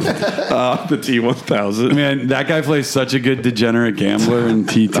 Yeah. The T1000? Man, that guy plays such a good degenerate gambler in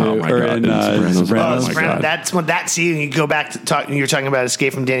T2 Oh my or God, in in Sopranos. Sopranos. Oh my God. That's when that scene you go back to talk. You're talking about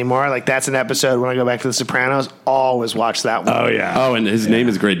Escape from Danny Moore. Like that's an episode when I go back to The Sopranos. Always watch that one. Oh yeah. Oh, and his name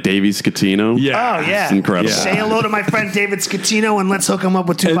is great. Davey Scatino. Yeah. Oh yeah, It's incredible. Say hello to my friend David Scatino, and let's hook him up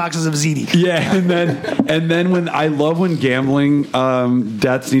with 2 boxes of ziti. Yeah, and then when I love when gambling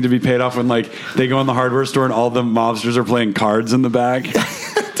debts need to be paid off when like they go in the hardware store and all the mobsters are playing cards in the back.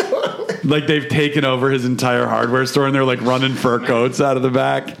 Like they've taken over his entire hardware store and they're like running fur coats out of the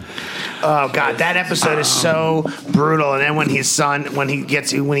back. Oh god, that episode is so brutal. And then when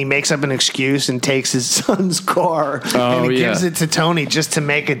he makes up an excuse and takes his son's car and he gives it to Tony just to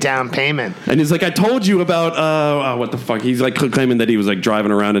make a down payment. And he's like, I told you about what the fuck? He's like claiming that he was like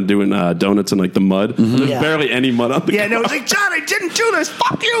driving around and doing donuts in like the mud. There's Yeah. barely any mud on the car. No, it's like John, I didn't do this.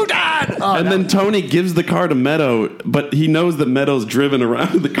 Fuck you, Dad. Oh, And then Tony gives the car to Meadow, but he knows that Meadow's driven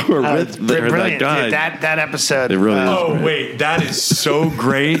around in the car with that brilliant. guy. Dude, that episode. It really is. Oh wait, that is so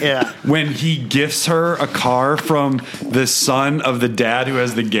great. Yeah. when he gifts her a car from the son of the dad who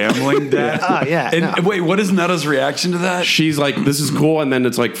has the gambling dad. Oh, yeah. And wait, what is Netta's reaction to that? She's like, this is cool. And then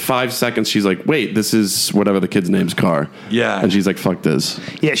it's like 5 seconds. She's like, wait, this is whatever the kid's name's car. Yeah. And she's like, fuck this.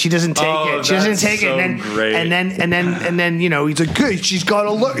 Yeah, she doesn't take it. She doesn't take so it. And great. then you know, he's like, hey, she's got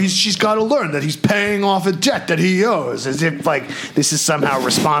to learn that he's paying off a debt that he owes, as if like this is somehow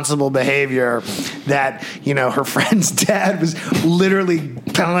responsible behavior. That, you know, her friend's dad was literally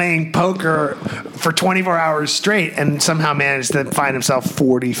playing poker for 24 hours straight and somehow managed to find himself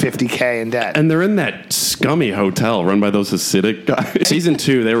 50K in debt. And they're in that scummy hotel run by those Hasidic guys. Season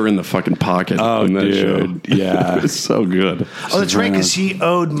 2, they were in the fucking pocket. Oh, in that dude. show. Yeah. It's so good. Oh, that's right, because he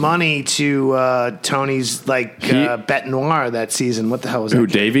owed money to Tony's bet noir that season. What the hell was that? Who,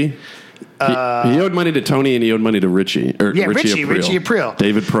 Davey? He owed money to Tony and he owed money to Richie. Richie April.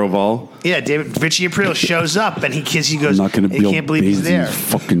 David Proval. Yeah, Richie April shows up and he goes, I'm not going to he build can't believe he's there.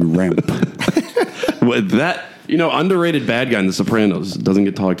 Basin's fucking ramp. That, you know, underrated bad guy in The Sopranos doesn't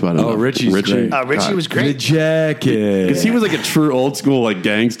get talked about enough. Oh, Richie was great. Richie was The great. jacket. Because he was like a true old school like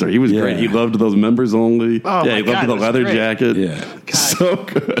gangster. He was great. He loved those members only. Oh, yeah, my he God, loved it the was leather great. jacket. Yeah. So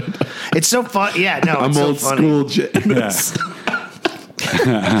good. It's so fun. Yeah, no, I'm it's so old funny. school James.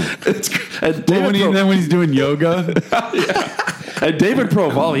 And Then when he's doing yoga. And David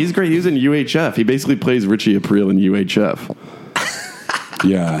Proval, he's great. He was in UHF. He basically plays Richie April in UHF.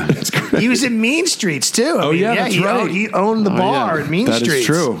 Yeah. He was in Mean Streets too. I mean, yeah, that's right. He owned the bar in Mean That Streets. is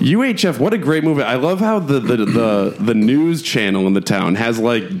true. UHF, what a great movie. I love how the news channel in the town has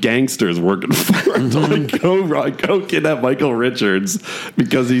like gangsters working for it to like go kidnap Michael Richards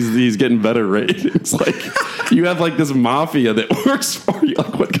because he's getting better ratings. Like you have like this mafia that works for you.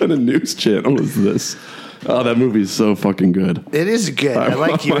 Like what kind of news channel is this? Oh, that movie is so fucking good. It is good. I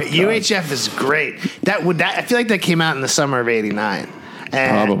like Oh my God. UHF is great. I feel like that came out in the summer of '89.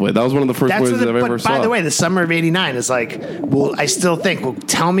 Probably. That was one of the first movies I've ever saw. By the way, the summer of '89 is like, well, I still think, well,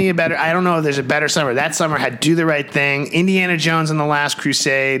 tell me a better, I don't know if there's a better summer. That summer had Do the Right Thing, Indiana Jones and the Last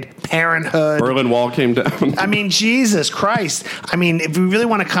Crusade, Parenthood. Berlin Wall came down. I mean, Jesus Christ. I mean, if we really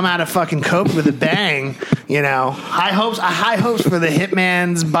want to come out of fucking Cope with a bang, you know, high hopes for the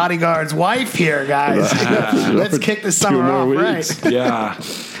hitman's bodyguard's wife here, guys. Let's kick the summer off right. Yeah.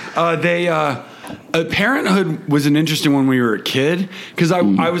 Parenthood was an interesting one when we were a kid because I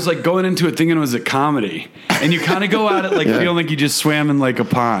was like going into it thinking it was a comedy, and you kind of go at it like feeling like you just swam in like a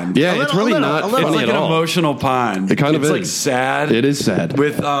pond. Yeah, it's really not It's funny like at an all. emotional pond. It kind of it's is. like sad. It is sad.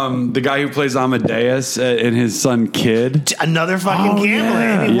 With the guy who plays Amadeus and his son Kid. Another fucking gambling.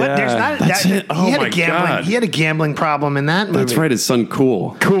 I mean, what? Yeah. There's not. That's it. Oh he had my a gambling. God. He had a gambling problem in that movie. That's right, his son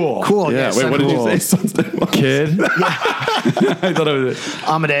Cool. Cool. Cool. Yeah, wait, son what did Cool. you say his son's name was? Kid. I thought it was.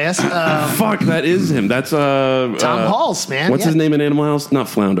 Amadeus. Fuck, that is him. That's Tom Hulse, man. What's his name in Animal House? Not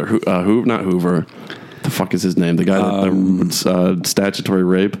Flounder. Not Hoover. The fuck is his name? The guy that statutory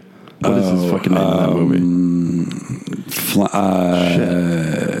rape. What is his fucking name in that movie?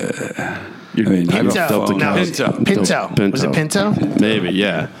 Pinto. Was it Pinto? Maybe,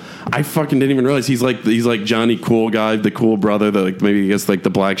 yeah. I fucking didn't even realize he's like Johnny Cool guy, the cool brother, that like maybe he gets like the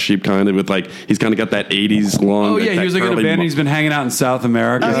black sheep kind of with like he's kind of got that 80s long. Oh yeah, he was like in a curly band. He's been hanging out in South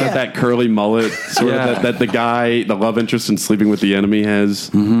America. He's got that curly mullet, sort of that the guy, the love interest in Sleeping with the Enemy has,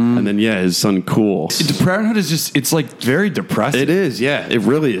 and then his son Cool. Parenthood is just—it's like very depressing. It is, yeah, it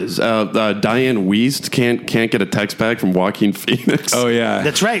really is. Diane Wiest can't get a text back from Joaquin Phoenix. Oh yeah,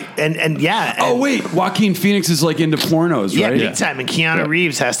 That's right. And yeah. oh wait, Joaquin Phoenix is like into pornos, Yeah, right? big time. And Keanu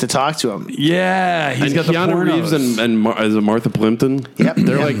Reeves has to talk to him. Yeah, he's And got the Keanu pornos. Reeves and is it Martha Plimpton? Yep.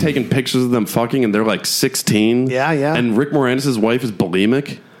 They're like taking pictures of them fucking, and they're like 16. Yeah, yeah. And Rick Moranis' wife is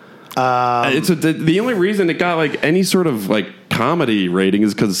bulimic. It's the only reason it got like any sort of like comedy rating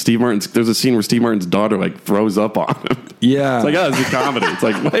is because Steve Martin's. There's a scene where Steve Martin's daughter like throws up on him. Yeah, It's like, oh, it's a comedy. It's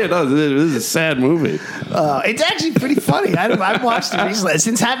like, wait, no, this is a sad movie. It's actually pretty funny. I've watched it recently.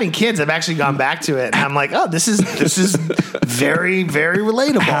 Since having kids, I've actually gone back to it, and I'm like, oh, this is very, very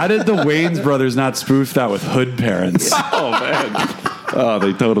relatable. How did the Wayans brothers not spoof that with Hood Parents? Oh man, oh,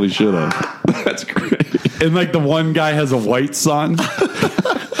 they totally should have. That's great. And like the one guy has a white son.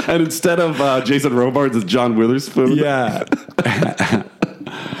 And instead of Jason Robards, it's John Witherspoon. Yeah.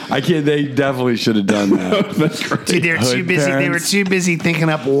 I can't. They definitely should have done that. That's great. Dude, they were too Hood busy. They were parents. too busy thinking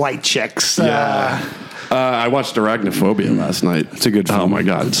up white chicks. I watched Arachnophobia last night. It's a good film. Oh my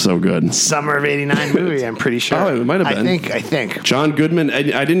god, it's so good. Summer of '89 movie. I'm pretty sure. Oh, it might have been. I think. John Goodman.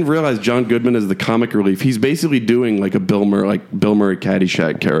 I didn't realize John Goodman is the comic relief. He's basically doing like a Bill Murray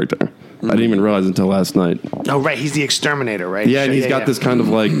Caddyshack character. I didn't even realize until last night. Oh, right. He's the exterminator, right? Yeah, and he's got this kind of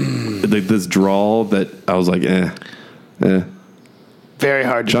like this drawl that I was like, eh. Very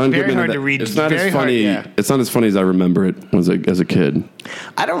hard. John very Goodman. hard to read. It's not very as funny. Hard, yeah. It's not as funny as I remember it as a kid.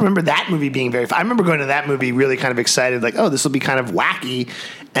 I don't remember that movie being very. I remember going to that movie really kind of excited, like, oh, this will be kind of wacky,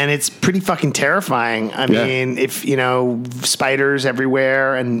 and it's pretty fucking terrifying. I mean, if spiders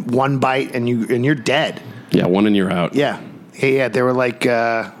everywhere and one bite and you're dead. Yeah, one and you're out. Yeah. They were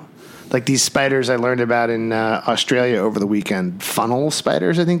like these spiders I learned about in Australia over the weekend. Funnel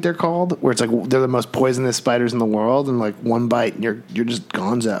spiders, I think they're called, where it's like they're the most poisonous spiders in the world, and like one bite and you're just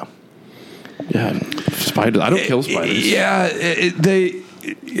gonzo. Yeah, spiders. I don't kill spiders. Yeah,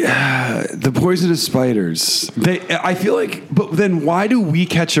 the poisonous spiders. I feel like, but then why do we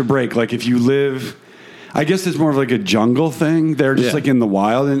catch a break? Like if you live, I guess it's more of like a jungle thing. They're just like in the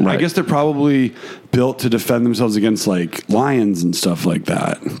wild, and I guess they're probably built to defend themselves against like lions and stuff like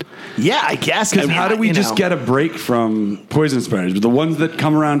that. Yeah, I guess. Because how do we just get a break from poison spiders? But the ones that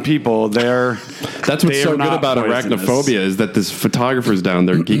come around people, that's what's so good about arachnophobia is that this photographer's down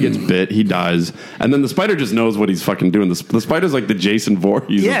there. He gets bit, he dies, and then the spider just knows what he's fucking doing. The spider's like the Jason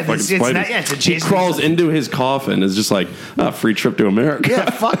Voorhees. Yeah, of fucking spiders. It's a Jason. He crawls into his coffin. Is just like free trip to America. Yeah,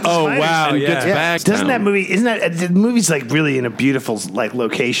 fuck. The spiders. Wow, and gets back. Doesn't down. that movie? Isn't that the movie's like really in a beautiful like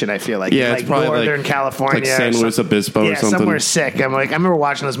location? I feel like Yeah, it's like probably Northern California, like San Luis Obispo or something. somewhere sick. I remember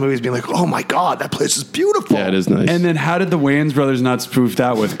watching those movies, being like, oh my god, that place is beautiful. Yeah, it is nice. And then how did the Wayans brothers not spoof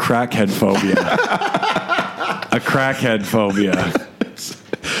that with crackhead phobia? A crackhead phobia.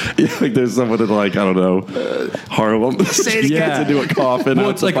 Yeah, like there's someone in like, I don't know, Harlem. Say it again. Gets into a coffin. Well,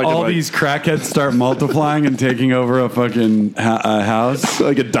 it's like all these crackheads start multiplying and taking over a fucking house.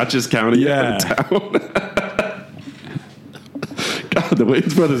 like a Dutchess County Yeah. town. God, the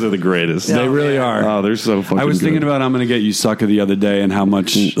Wayans brothers are the greatest. They really are. Oh, they're so fucking I was thinking good. about I'm Gonna Get You Sucker the other day and how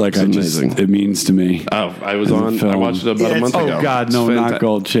much amazing. it means to me. Oh, I was on. film. I watched it about a month Oh, ago. God, no, It's not fantastic.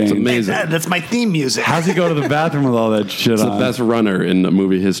 Gold Chain. It's amazing. That's my theme music. How's he go to the bathroom with all that shit It's the on? best runner in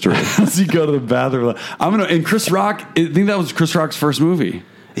movie history. How's he go to the bathroom? And Chris Rock, I think that was Chris Rock's first movie.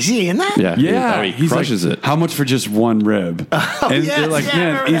 Is he in that? Yeah, Yeah, he he's crushes like, it. How much for just one rib? And yes, they're like, yeah, I man,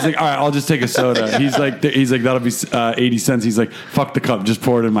 remember he's that. like, all right, I'll just take a soda. He's like, that'll be 80 cents. He's like, fuck the cup, just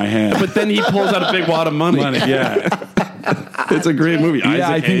pour it in my hand. But then he pulls out a big wad of money. Yeah, It's a great movie. yeah. I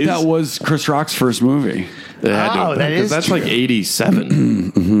Isaac think Hayes. that was Chris Rock's first movie. It had to Oh, have been, that 'cause is that's true. like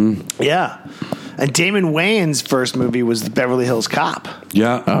 87. Yeah. And Damon Wayans' first movie was The Beverly Hills Cop.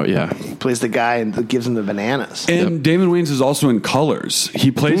 Yeah. Oh yeah. He plays the guy and gives him the bananas. And Damon Wayans is also in Colors.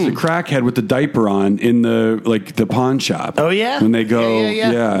 He plays the crackhead with the diaper on in the pawn shop. Oh, yeah? when they go,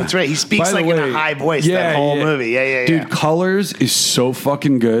 Yeah. That's right. He speaks By the like in a high voice that whole movie. Yeah. Dude, Colors is so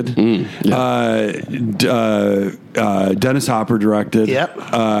fucking good. Dennis Hopper directed. Yep.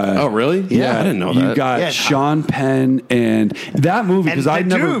 Oh really? Yeah, I didn't know that. You got Yeah. Sean Penn and that movie because And I've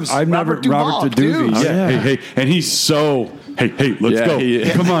the never, Duvs, I've never Robert Duvall, Robert Duvall. Duvs. Yeah, Oh, yeah. hey, and he's so. Hey, let's Yeah, go. he-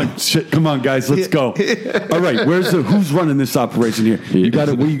 Come on, come on, guys, let's go. All right, who's running this operation here? You got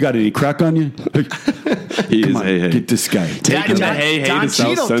it? You got any crack on you? Hey, He come is on, hey. get this guy. Taking the hey Don to South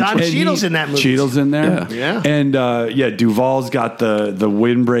Cheadle. Central. Don And Cheadle's in that movie. Cheadle's in there. Yeah. And Duvall's got the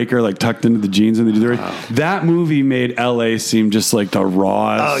windbreaker like tucked into the jeans and that movie made LA seem just like the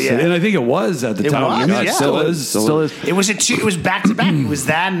rawest. Oh, yeah. And I think it was at the It time. was, I mean, it yeah. still is. Still is. It was back to back. It was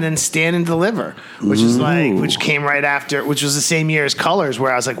that and then Stand and Deliver, which is which came right after, which was the same year as Colors,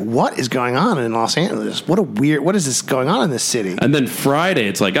 where I was like, what is going on in Los Angeles? What is this going on in this city? And then Friday,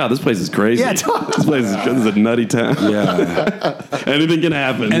 it's like, oh, this place is crazy. Yeah, totally. This place is a nutty town. Yeah. Anything can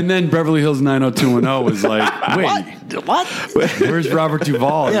happen. And then Beverly Hills 90210 was like, wait, What? where's Robert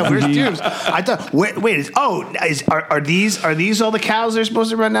Duvall? Yeah, where's He- Dubes? I thought. Are these all the cows they're supposed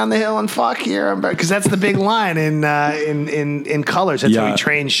to run down the hill and fuck here? Because that's the big line in Colors. That's how Yeah. he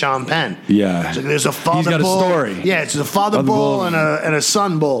trains Sean Penn. Yeah. It's like, there's a father He's got a bull. story. Yeah, it's a father Father bull bull. and a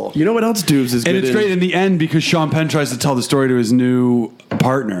son bull. you know what else Dubes is And good it's great in the end because Sean Penn tries to tell the story to his new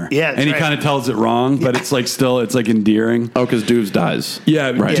partner. Yeah, that's and he right. kind of tells it wrong, but it's like still, it's like endearing. Oh, because Dubes dies.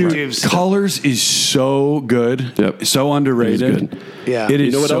 Yeah, Right. dude, Dubes. Colors is so good. Yep. So underrated. It is good. Yeah. It is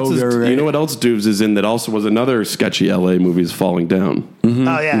You know what so else is? very You know what else Dubes is in that also was another sketchy LA movie is Falling Down. Oh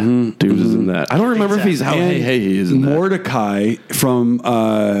yeah. Dubes is in that. I don't remember if he's how And hey he is in that. Mordecai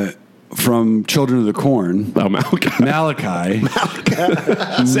from Children of the Corn. Oh, Malachi. Malachi.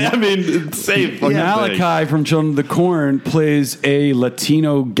 I mean, same fucking thing. Malachi from Children of the Corn plays a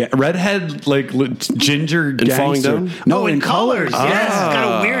Latino redhead, like ginger gangster. Falling Down? No, Oh, in Colors. Yes, it's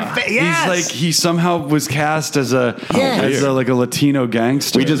got a weird face. Yes. He's like he somehow was cast as Yeah. like a Latino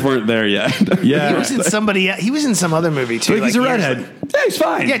gangster. We just weren't there yet. yeah. He was in somebody. He was in some other movie too. Like, he's a years redhead. later. Yeah, he's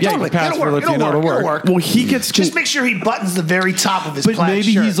fine. Yeah, totally. pass It'll for work. Latino, It'll work. Well, he gets Just make sure he buttons the very top of his But plaid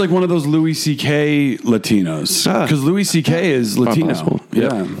maybe shirt. he's like one of those Louis C.K. Latinos. Ah. Because Louis C.K. is Latino. possible.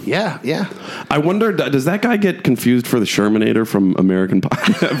 Yeah. Yeah. I wonder, does that guy get confused for the Shermanator from American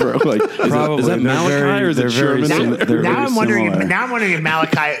Pie? Bro, like, Probably. is that They're Malachi very- or is they're it very Sherman? similar. They're Now very I'm wondering. similar. Now I'm wondering if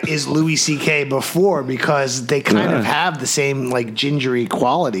Malachi is Louis C.K. before because they kind of have the same like gingery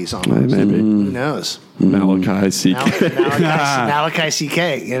qualities on them. Maybe. Who knows? Malachi C.K. Malachi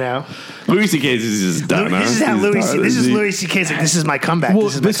C.K. You know, Louis C.K. is just done. this is how Louis C.K.'s like. This is my comeback. Well,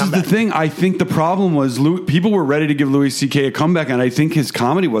 this is my this is the comeback. thing. I think the problem was people were ready to give Louis C.K. a comeback, and I think his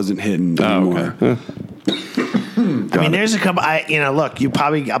comedy wasn't hitting anymore. Okay. I mean, there's a couple. Look,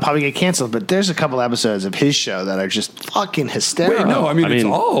 I'll probably get canceled, but there's a couple episodes of his show that are just fucking hysterical. Wait, no, I mean, it's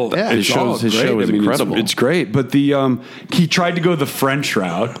all. yeah. It's His all his great. show is I mean, incredible. It's great, but he tried to go the French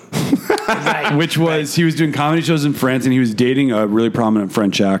route, Right. which was he was doing comedy shows in France, and he was dating a really prominent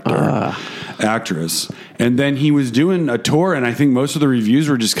French actress, and then he was doing a tour, and I think most of the reviews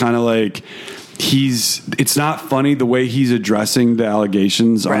were just kind of like. It's not funny the way he's addressing the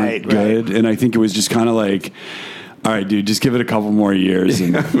allegations aren't Right, good, and I think it was just kind of like, all right, dude, just give it a couple more years.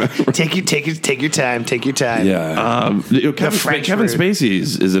 And, Take your time. Take your time. yeah. Kevin French Spacey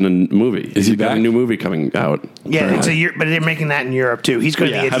is in a movie. Is he He's got back? a new movie coming out? Yeah, but they're making that in Europe too. He's going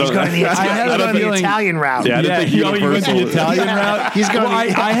to Yeah, he's going the feeling- Italian route. Yeah, I didn't think he went Universal the was- Italian Yeah. route. He's going Well,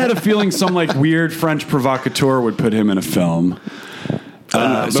 to- I had a feeling some like weird French provocateur would put him in a film. So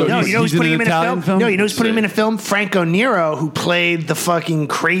No, he's- you know who's he's putting him in a Italian film? No, you know who's putting him in a film? Franco Nero, who played the fucking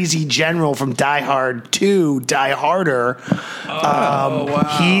crazy general from Die Hard 2, Die Harder.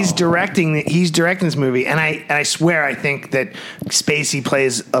 wow. He's directing this movie, and I swear I think that Spacey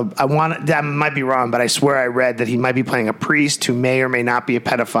plays. I might be wrong, but I swear I read that he might be playing a priest who may or may not be a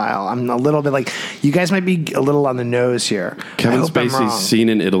pedophile. I'm a little bit like you guys might be a little on the nose here. Kevin I hope I'm wrong. Spacey's seen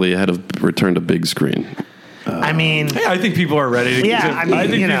in Italy had to return to big screen. I mean, Yeah, I think people are ready to. Yeah, I mean, I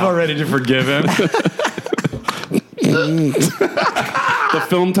think you people know. are ready to forgive him. The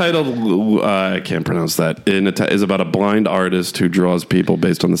film title, I can't pronounce that, is about a blind artist who draws people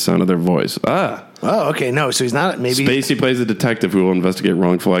based on the sound of their voice. oh, okay, no, so he's not. Maybe Spacey plays a detective who will investigate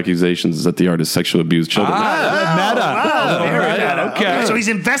wrongful accusations that the artist sexually abused children. Oh, meta. very All right, meta. okay. So he's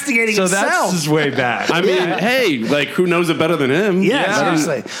investigating So himself. that's his way back. I mean, hey, like, who knows it better than him? Yeah,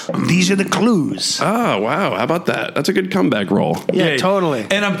 seriously. These are the clues. Oh, wow. How about that? That's a good comeback role. Yeah, totally.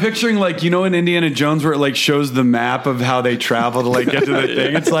 And I'm picturing like in Indiana Jones where it like shows the map of how they travel to like get to the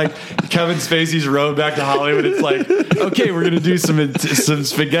thing. It's like Kevin Spacey's road back to Hollywood. It's like, okay, we're gonna do some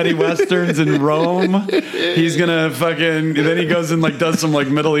spaghetti westerns in Rome. He's gonna then he goes and like does some like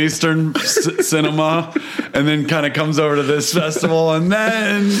Middle Eastern cinema, and then kind of comes over to this festival, and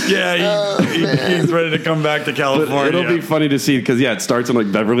then he's ready to come back to But California. it'll be funny to see because, it starts in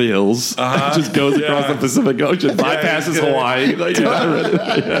like Beverly Hills. It just goes across the Pacific Ocean, bypasses Hawaii. Like,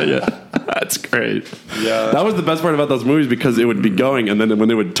 yeah. That's great. Yeah. That was the best part about those movies because it would be going, and then when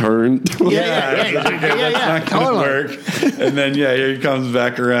they would turn. Not gonna totally. work. And then here he comes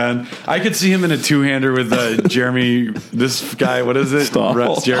back around. I could see him in a two-hander with Jeremy. This guy, what is it? Stahl.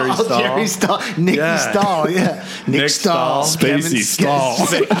 Jerry Stahl. Jerry Stahl. Nicky Yeah. Stahl, yeah. Nick Stahl. Stahl. Kevin Spacey Stahl.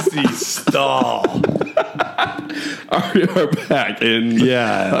 Spacey Stahl. Are back in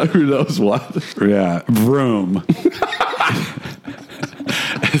who knows what. Yeah, Vroom.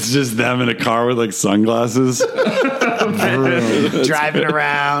 It's just them in a car with like sunglasses. Driving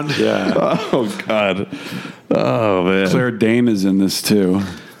around. Yeah. Oh God. Oh man. Claire Danes is in this too.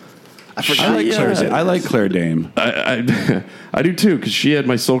 I like Claire Danes. I do too because she had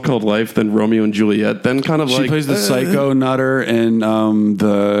My So-Called Life, then Romeo and Juliet, then kind of She like plays the psycho nutter and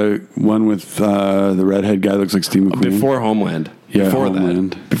the one with the redhead guy that looks like Steve McQueen. before Homeland. Yeah, before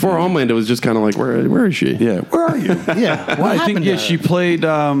Homeland. that. Before Homeland, it was just kind of like where is she? Yeah, where are you? Yeah. What I happened think to her? she played.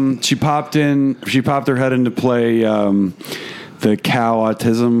 She popped her head in to play the cow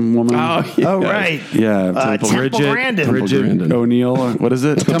autism woman. Oh, right. Yeah, Temple Grandin. Bridget Grandin. O'Neill. What is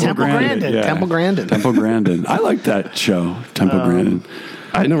it? Temple Grandin. Yeah. Temple Grandin. Temple Grandin. I like that show. Temple Grandin.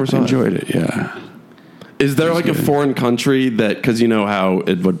 I never saw Enjoyed it. Yeah. Is there like a foreign country that, because you know how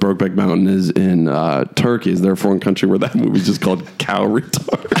what Brokeback Mountain is in Turkey, is there a foreign country where that movie's just called Cow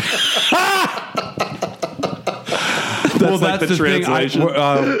Retard? Well, like the the translation.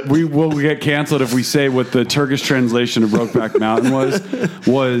 thing. We will get canceled if we say what the Turkish translation of Brokeback Mountain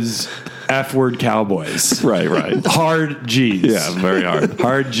was F-word cowboys. Right. Hard G's. Yeah, very hard.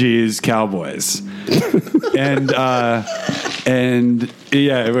 Hard G's cowboys. and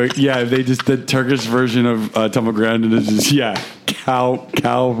they just the Turkish version of Temple Grandin is just cow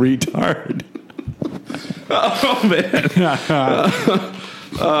retard. Oh man.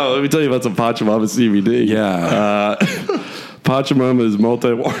 Let me tell you about some Pachamama CBD. Yeah. Pachamama is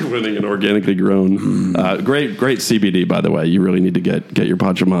multi-award winning and organically grown. Great CBD, by the way. You really need to get your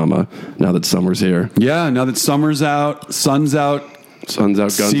Pachamama now that summer's here. Yeah, now that summer's out, sun's out, Sun's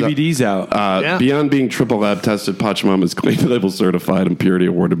out, guns CBD's out. Beyond being triple lab tested, Pachamama is Clean Label certified and purity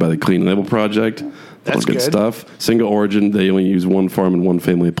awarded by the Clean Label Project. That's all good good stuff. Single origin. They only use one farm and one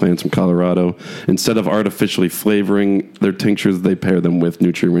family of plants from Colorado. Instead of artificially flavoring their tinctures, they pair them with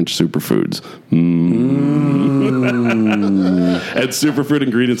nutrient-rich superfoods. And superfood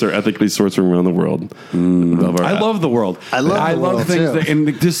ingredients are ethically sourced from around the world. I love the world. I love things too. that,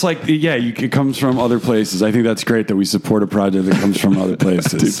 and just like it comes from other places. I think that's great that we support a project that comes from other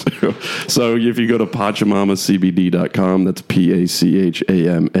places. So if you go to PachamaMaCBD.com, that's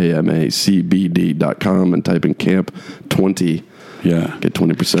PACHAMAMACBD.com, and type in camp 20. Yeah, get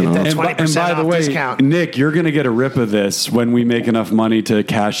 20% off. And by the way, discount. Nick, you're going to get a rip of this when we make enough money to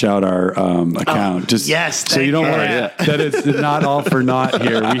cash out our account. Yes, so you don't worry that it's not all for naught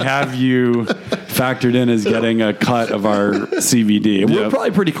here. We have you factored in as getting a cut of our CBD. We're probably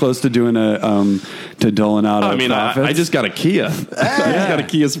pretty close to doing to doling out. I mean, I just got a Kia. I just got a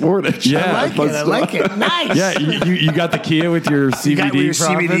Kia Sportage. Yeah, I like it. Nice. Yeah, you got the Kia with your CBD. You got your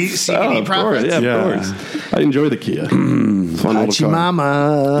CBD profits. Of course. I enjoy the Kia. Fun little car.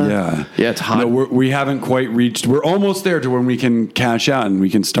 Pachamama. Yeah, it's hot. No, we haven't quite reached. We're almost there to when we can cash out and we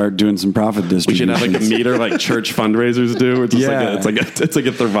can start doing some profit We distribution. should have like a meter like church fundraisers do. It's it's like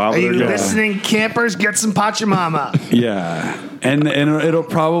a thermometer. Are you listening, campers? Get some Pachamama. Yeah, and it'll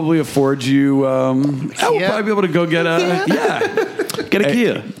probably afford you. We'll probably be able to go get a Get a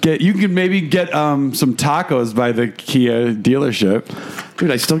Kia. You can maybe get some tacos by the Kia dealership. Dude,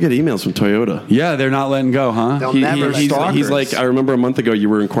 I still get emails from Toyota. Yeah, they're not letting go, huh? They'll never let He's stalkers. like, I remember a month ago you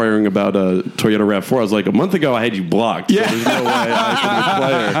were inquiring about a Toyota RAV4. I was like, a month ago I had you blocked. So there's no way I should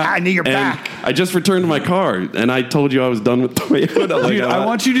inquire. I need your And back. I just returned my car, and I told you I was done with Toyota. Like, Dude, I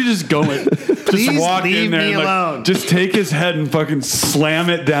want you to just go and Please just walk leave in there me and alone. just take his head and fucking slam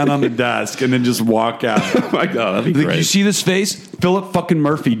it down on the desk and then just walk out. Oh my God, that'd be Like, great. you see this face? Philip fucking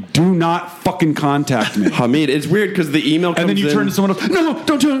Murphy, do not fucking contact me. Hamid, it's weird because the email comes And then you in. turn to someone else. No,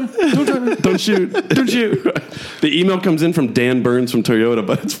 don't turn. Don't shoot. Don't shoot. The email comes in from Dan Burns from Toyota,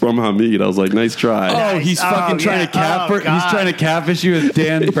 but it's from Hamid. I was like, nice try. Oh, he's fucking trying to he's God. trying to catfish you with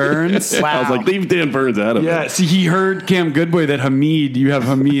Dan Burns. Wow. I was like, leave Dan Burns out of Yeah, it. see, he heard Cam Goodboy that you have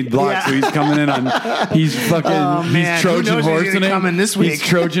Hamid blocked, so he's coming in on, he's fucking, Oh, man. he's Trojan Who knows who's horsing gonna come in this week? He's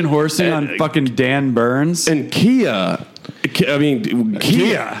Trojan horsing on fucking Dan Burns. And Kia,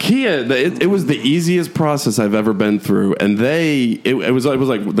 it was the easiest process I've ever been through, and it was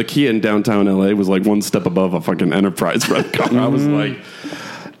like the Kia in downtown LA was like one step above a fucking Enterprise rent car. I was like,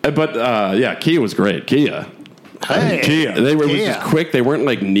 but Kia was great. Kia. Hey, Kia. It was just quick. They weren't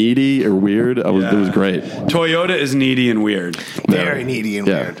like needy or weird. It was great. Toyota is needy and weird. very needy and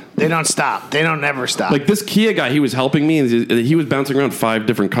weird. They don't stop. They don't ever stop. Like this Kia guy, he was helping me, and he was bouncing around 5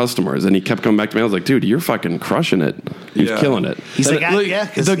 different customers, and he kept coming back to me. I was like, dude, you're fucking crushing it. He was killing it. He's like,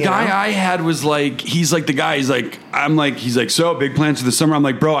 the guy I had was like, he's like, so big plans for the summer. I'm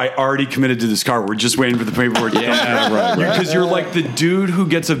like, bro, I already committed to this car. We're just waiting for the paperwork to come. right. Because you're like the dude who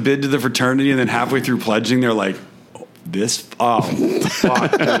gets a bid to the fraternity and then halfway through pledging, they're like, this fucking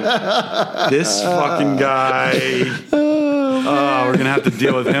guy. Oh, we're gonna have to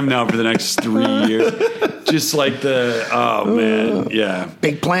deal with him now for the next 3 years. Just like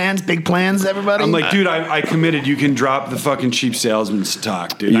big plans, everybody. I'm like, dude, I committed. You can drop the fucking cheap salesman's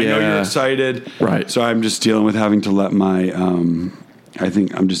talk, dude. I know you're excited, right? So I'm just dealing with having to let my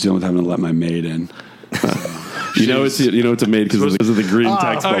maid in. You know it's a maid because of the green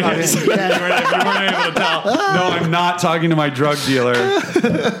text bubbles. You weren't able to tell. No, I'm not talking to my drug dealer.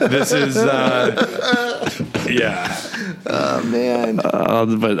 This is, Oh man,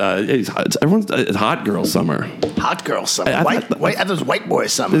 it's hot girl summer. hot girl summer. I White, those white boy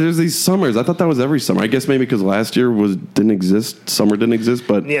summer. There's these summers. I thought that was every summer. I guess maybe because last year didn't exist. Summer didn't exist,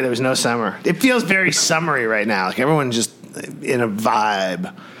 but Yeah, there was no summer. It feels very summery right now. Like everyone's just in a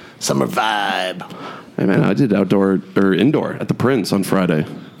vibe, summer vibe. hey man, I did outdoor or indoor at the Prince on Friday.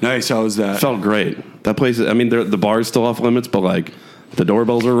 nice. How was that? Felt great. That place. I mean, the bar is still off limits, but like The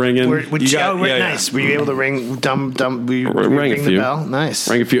doorbells were ringing. Nice. Were you able to ring? Were you Rang a ring the few. bell? Nice.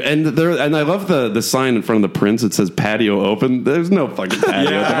 Rang a few, and I love the sign in front of the Prince. It says patio open. There's no fucking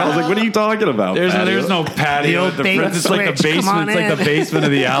patio. Yeah. I was like, what are you talking about? There's no patio at the Prince. It's like the basement. It's like the basement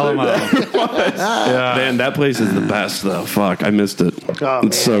of the Alamo. Yeah. Man, that place is the best though. Fuck, I missed it. Oh,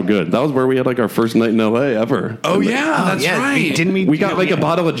 It's so good. That was where we had like our first night in LA ever. Oh yeah, that's right. Didn't we? We got like a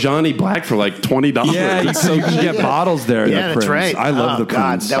bottle of Johnny Black for like $20. Yeah, you can get bottles there. Yeah, at the that's Prince. right. I love the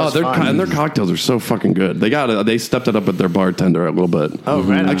God, Prince. that was fun. and their cocktails are so fucking good. They stepped it up with their bartender a little bit. Oh,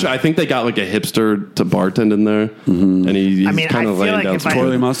 right on. Actually, I think they got like a hipster to bartend in there, and he's I mean, kind I of feel laying like down if some I-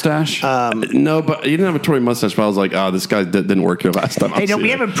 Twirly mustache. No, but he didn't have a Tory mustache. But I was like, oh, this guy didn't work here last time. Hey, we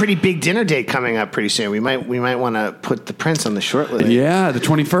have a pretty big dinner date coming up pretty soon. We might want to put the Prince on the short list. yeah, the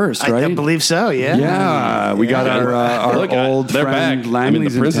 21st, right? I believe so. Yeah. Yeah, we got our Look, old they're friend back. I mean,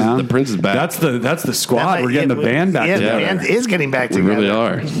 Langley's the Prince in town. the Prince is back. That's the squad. We're getting the band back Yeah, together. the band is getting back we together. really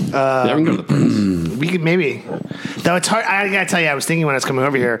are. Yeah, we can go to the Prince. We could maybe. Though it's hard. I gotta tell you, I was thinking when I was coming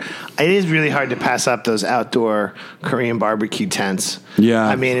over here, it is really hard to pass up those outdoor Korean barbecue tents. Yeah.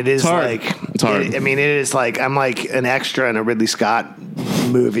 I mean, it is hard. like It's hard. I mean, it is like I'm like an extra in a Ridley Scott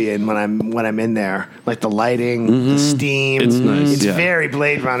movie, and when I'm in there, like the lighting, the steam, It's nice, It's yeah. very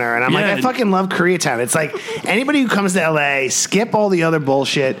Blade Runner, and I'm like, Yeah. I fucking love Koreatown. It's like anybody who comes to LA, skip all the other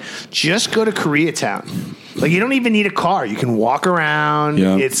bullshit, just go to Koreatown. Like you don't even need a car; you can walk around.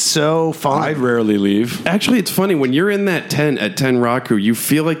 Yeah. It's so fun. I rarely leave. Actually, it's funny when you're in that tent at Tenraku, you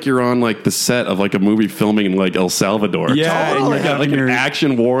feel like you're on like the set of like a movie filming in like El Salvador. Yeah, Totally. like, like an you're-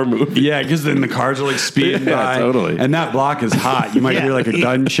 action war movie. Yeah, because then the cars are like speeding Yeah, by. totally. And that block is hot. You might Yeah. hear like a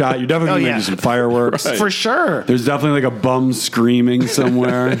gunshot. You're definitely Oh, going to yeah. do some fireworks. Right. For sure. There's definitely like a bum screaming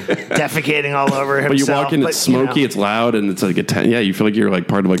somewhere. Defecating all over himself. But you walk in, it's you know, smoky, it's loud, and it's like a tent. Yeah, you feel like you're like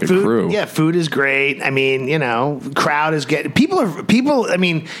part of like a food, crew. Yeah, food is great. I mean, you know, crowd is getting people. I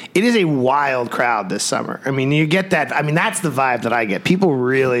mean, it is a wild crowd this summer. I mean, you get that. I mean, that's the vibe that I get. People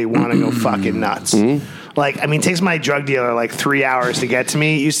really want to go fucking nuts. Like, I mean, it takes my drug dealer like 3 hours to get to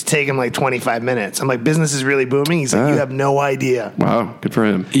me. It used to take him like 25 minutes. I'm like, business is really booming. He's like, you have no idea. Wow, good for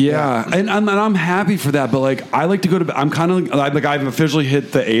him. Yeah, and I'm happy for that. But like, I like to go to bed. I'm kind of like I've officially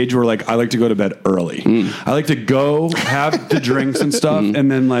hit the age where like I like to go to bed early. I like to go have the drinks and stuff, and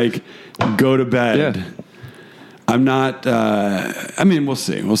then like go to bed. Yeah. I'm not. I mean, we'll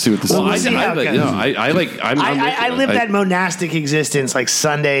see. We'll see what the Well, sun I is. see how it goes. I like. I live that monastic existence like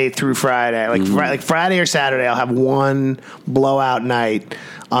Sunday through Friday. Like like Friday or Saturday, I'll have one blowout night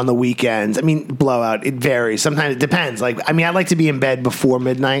on the weekends. I mean, blowout. It varies. Sometimes it depends. Like, I mean, I like to be in bed before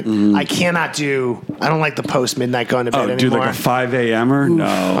midnight. I cannot do. I don't like the post midnight going to bed Oh, anymore. do like a 5 a.m.er?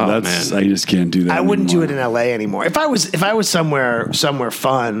 No, that's man. I just can't do that. I wouldn't do anymore. it in LA anymore. If I was somewhere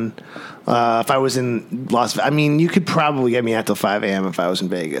fun. If I was in I mean, you could probably get me out till 5 a.m. if I was in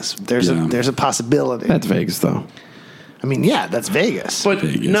Vegas. There's a possibility. That's Vegas though. I mean, yeah, that's Vegas. But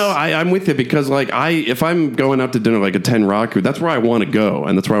Vegas. no, I'm with you because like if I'm going out to dinner like a Tenraku, that's where I want to go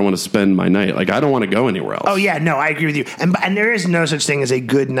and that's where I want to spend my night. Like I don't want to go anywhere else. Oh yeah, no, I agree with you. And there is no such thing as a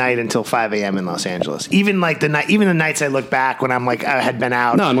good night until 5 a.m. in Los Angeles. Even like the nights I look back when I'm like I had been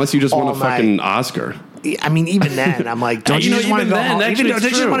out. No, unless you just want all a night. fucking Oscar. I mean, even then, I'm like, don't You you know, just want to even go then, home? actually, Don't it's you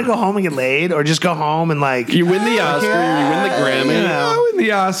just true. want to go home and get laid, or just go home and like You win the Oscar, you win the Grammy. You know. Oh, in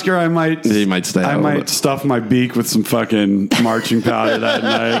the Oscar, I might. You might stay out I a little might bit. stuff my beak with some fucking marching powder that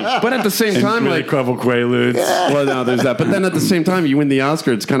night. But at the same And time, really like, couple Quaaludes. well, no, there's that. But then at the same time, you win the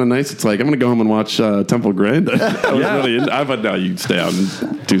Oscar. It's kind of nice. It's like I'm going to go home and watch Temple Grandin. I was really into, I thought, no, you stay out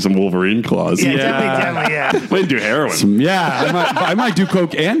and do some Wolverine claws. yeah, Yeah. definitely, yeah. Wait, do heroin. Yeah, I might do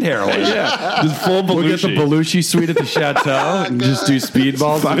coke and heroin. Yeah, just full We'll get the Belushi. Belushi suite at the Chateau and just do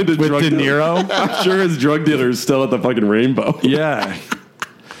speedballs Find a with De drug dealer. Niro. I'm sure his drug dealer is still at the fucking Rainbow. Yeah.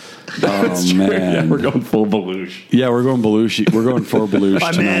 Oh Yeah, man. we're going full Belushi. Yeah, we're going Belushi. We're going for Belushi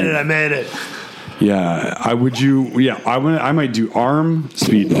I tonight. made it. Yeah, I might do arm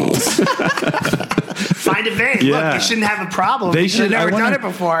speedballs. Find a vein. Yeah. Look, you shouldn't have a problem. They You've should. never I wonder- done it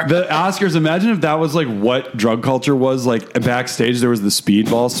before. The Oscars. Imagine if that was like what drug culture was like backstage. There was the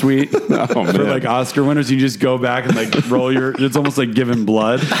speedball suite Oh, man. for like Oscar winners. You just go back and like roll your. It's almost like giving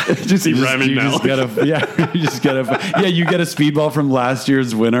blood. Just see Rami you just Malek. get a you just get a you get a speedball from last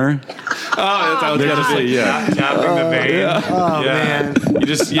year's winner. Oh, that's how it's They're gotta just be. like Yeah. tapping the vein. Oh, man. You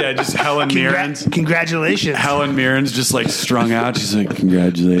just Helen Mirren's. Congratulations. Helen Mirren's just like strung out. She's like,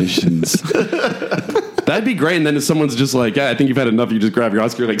 congratulations. That'd be great. And then if someone's just like, yeah, I think you've had enough, you just grab your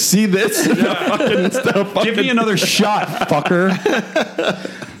Oscar, you're like, see this? Give me another shot, fucker.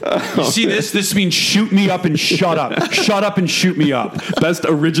 You see this? This means shoot me up and shut up. Shut up and shoot me up. Best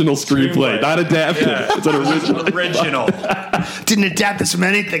original screenplay, not adapted. It's an original. Original. Didn't adapt this from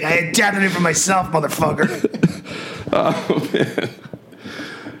anything. I adapted it for myself, motherfucker. Oh man.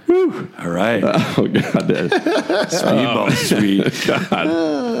 All right. Oh god. Speedball, sweet.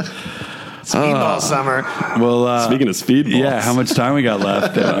 God. Speedball summer. Well, Speaking of speedballs. yeah, how much time we got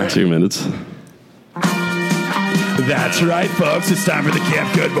left there? 2 minutes. That's right, folks. It's time for the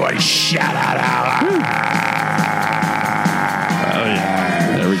Camp Good Boy shout out hour. Oh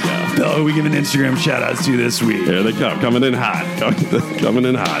yeah. There we go. Bill, who we giving Instagram shout outs to this week? Here they come. Coming in hot. Coming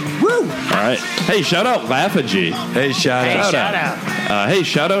in hot. Woo! All right. Hey, shout out Laugh-A-G. Hey, shout Hey, out. shout out. Hey,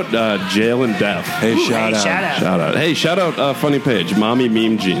 shout out Jail and Deaf. Hey, shout Hey, out. shout out. Shout out. Hey, shout out Funny Page. Mommy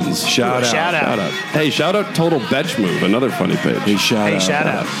Meme Jeans. Shout out. Shout out. Shout out. Hey, shout out Total Betch Move. Another funny page. Hey, shout Hey, out. shout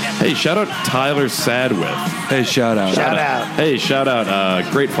out. Hey, shout out Tyler Sadwith. Hey, shout out. Shout out. Hey, shout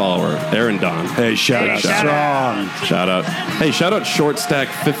out great follower Aaron Don. Hey, shout Hey, out. shout Strong. Shout out. Hey, shout out Short Stack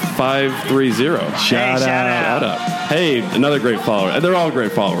 530. Shout shout out. Shout out. Hey, another great follower. They're all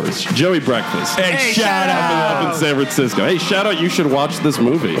great followers. Joey Breakfast. Hey, Hey, shout shout out. Up in San Francisco. Hey, shout out. You should watch this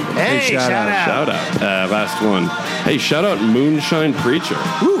movie. Hey, shout shout out. Shout out. Last one. Hey, shout out Moonshine Preacher.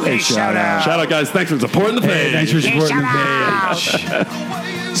 Ooh, hey, shout out. Shout out, guys. Thanks for supporting the page. Hey, thanks for supporting the shout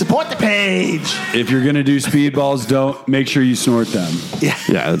page. Support the page. If you're going to do speedballs, don't make sure you snort them. Yeah.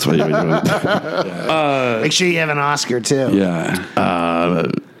 Yeah, that's what you're doing. Make sure you have an Oscar, too. Yeah.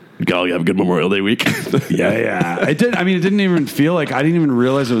 Y'all have a good Memorial Day week. Yeah. It didn't even feel like, I didn't even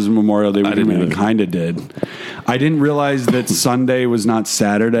realize it was Memorial Day week. didn't It either. kind of did. I didn't realize that Sunday was not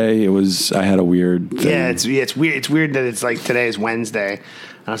Saturday. I had a weird thing. Yeah, it's weird. It's weird that it's like today is Wednesday.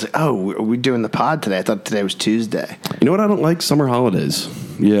 And I was like, oh, are we doing the pod today? I thought today was Tuesday. You know what? I don't like summer holidays.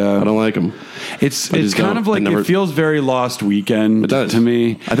 Yeah. I don't like them. It's just kind don't. of like I never- it feels very Lost Weekend It does. to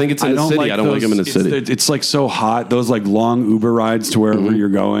me. I think it's in the city. I don't like them in the city. It's like so hot. Those like long Uber rides to wherever you're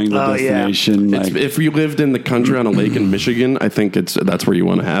going, the Oh, yeah. destination. It's, Like, if you lived in the country on a lake in Michigan, I think that's where you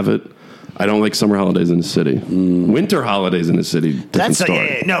want to have it. I don't like summer holidays in the city. Winter holidays in the city. Different That's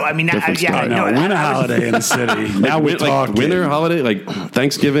story. no. I mean, Different story. win a holiday in the city. Now we're talking. winter holiday, like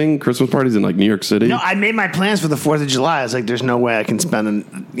Thanksgiving, Christmas parties in like New York City. No, I made my plans for the 4th of July. I was like, there's no way I can spend a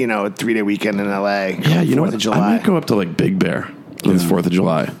 3-day weekend in LA. yeah, you know 4th what? of July. I might go up to like Big Bear on this 4th of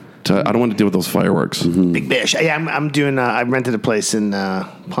July. I don't want to deal with those fireworks. Big Bish. Yeah, I'm doing. I rented a place in La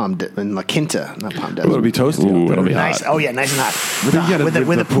Quinta, not Palm Desert. It'll be toasty. Ooh, out there. it'll be Nice. hot. Oh yeah, nice and hot. With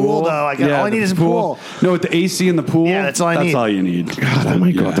the a pool though. All I need is a pool. No, with the AC in the pool. Yeah, that's all I need. That's all you need. God, I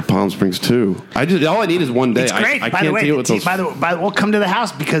might go up to Palm Springs too. All I need is one day. It's great. I by can't the way, deal with those. we'll come to the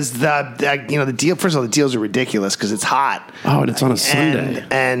house because the deal. First of all, the deals are ridiculous because it's hot. Oh, and it's on a Sunday.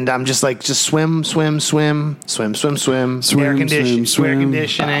 And I'm just like swim. Air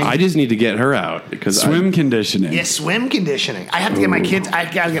conditioning. I just need to get her out because Swim conditioning. Yeah, swim conditioning. I have to get my kids. I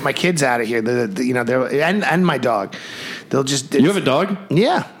gotta get my kids out of here. They're and my dog. They'll just. You have a dog?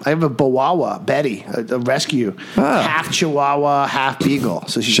 Yeah, I have a Chihuahua, Betty, a rescue, half Chihuahua, half Beagle.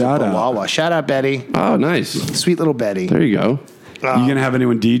 So she's Shout a out. Chihuahua. Shout out, Betty, Oh, nice. sweet little Betty. There you go. You gonna have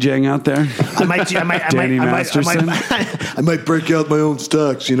anyone DJing out there? I might, Danny Masterson? I might break out my own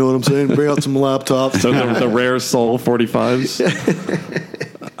stacks. You know what I'm saying? Bring out some laptops. So the rare Soul 45s.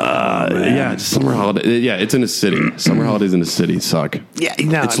 Yeah, it's summer holiday. Yeah, it's in a city. Summer holidays in a city suck. Yeah,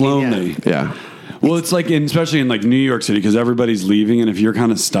 no, It's I mean, lonely. Yeah. Well, it's like, especially in like New York City, because everybody's leaving, and if you're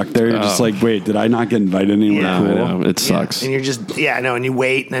kind of stuck there, you're just like, wait, did I not get invited anywhere Yeah. cool? I know. It Yeah. sucks. And you're just, I know, and you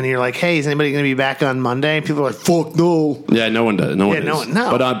wait, and then you're like, hey, is anybody going to be back on Monday? And people are like, fuck no. Yeah, no one does. No one no is. one-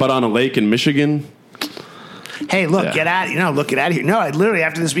 no. But on a lake in Michigan, Hey, look, Yeah. get out of here. No, I literally,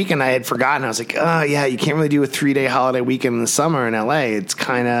 after this weekend, I had forgotten. I was like, oh, yeah, you can't really do a 3-day holiday weekend in the summer in LA. It's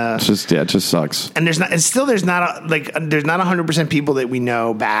kind of. it just sucks. And there's not 100% people that we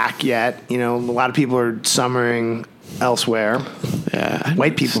know back yet. A lot of people are summering elsewhere. Yeah,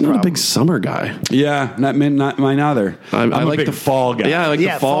 White people I'm not a problem. big summer guy. Yeah, not mine either. I'm I a like big the fall guy. Yeah, I like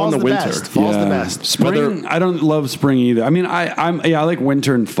Yeah, the fall fall's and the the winter. best. Fall's the best. Spring, I don't love spring either. I mean, I like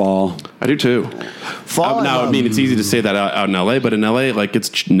winter and fall. I do too. Fall. Now, I mean, it's easy to say that out in LA, but in LA, like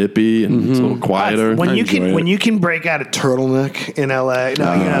it's nippy and it's a little quieter. When I you enjoy it. can break out a turtleneck in LA,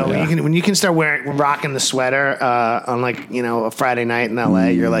 when you can start rocking the sweater on a Friday night in LA,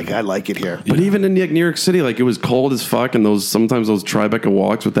 you're like, I like it here. But even in New York City, like it was cold as fuck, and sometimes those Tribeca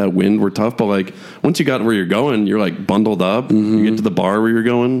walks with that wind were tough. But like once you got where you're going, you're like bundled up. You get to the bar where you're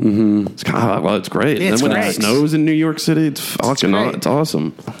going. It's it's great. Yeah, it's then when great. it snows in New York City, it's fucking great. it's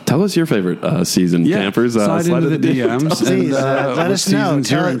awesome. Tell us your favorite season, Yeah, campers. slide into the DMs. Please, let what us know.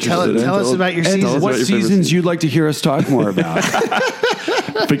 seasons you're Tell interested in. us about your And season. what your favorite seasons you'd like to hear us talk more about.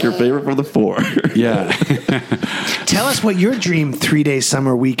 Pick your favorite from the 4. Yeah. Tell us what your dream 3-day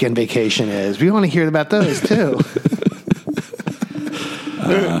summer weekend vacation is. We want to hear about those too.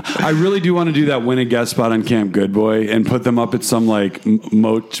 I really do want to do that win a guest spot on Camp Good Boy and put them up at some like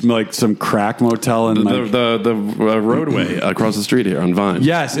some crack motel and The roadway across the street here on Vine.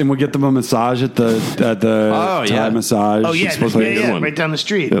 yes, and we'll get them a massage at the Thai massage. Oh yeah, It's supposed to be a good one. right down the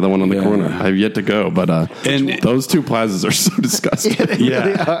street. Yeah, the one on the Yeah. corner. I have yet to go, but And- those 2 plazas are so disgusting.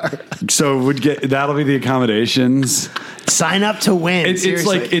 Yeah. So that'll be the accommodations. Sign up to win. It's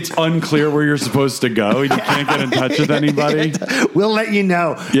seriously. like it's unclear where you're supposed to go. You can't get in touch with anybody. We'll let you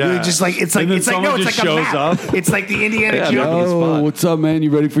know. Yeah. You're just like it's like And then it's like someone no, it's just like a shows map. up. It's like the Indiana Yeah, Jones. spot. Oh, what's up, man? You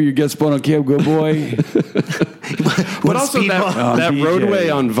ready for your guest spot on Camp Good Boy? But also that DJ. roadway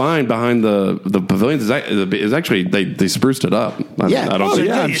on Vine behind the pavilions is actually they spruced it up. Yeah. I don't Oh, think,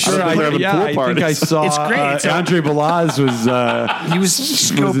 yeah, I'm I sure don't think they're having pool I think parties. I saw It's great. It's Andre Balaz was He was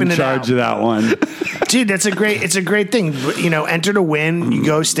was scoping in it charge out. of that one. Dude, it's a great thing. You know, enter to win. You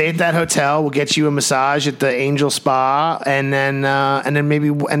go stay at that hotel. We'll get you a massage at the Angel Spa, and then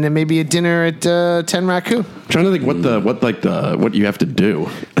maybe a dinner at 10 Raku. I'm trying to think what you have to do.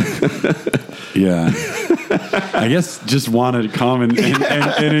 Yeah. I guess just want to come and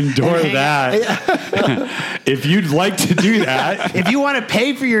endure that. If you'd like to do that, If you want to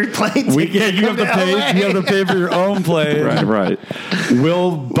pay for your plane ticket, you have to pay. You have to pay for your own plane. Right.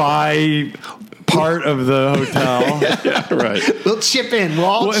 We'll buy part of the hotel. Yeah, right. We'll chip in. We'll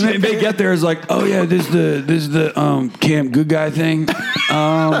all Well, and chip they in. get there is like, oh yeah, this is the Camp Good Guy thing.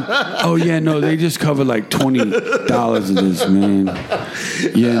 Oh yeah, no, they just covered like $20 of this, man.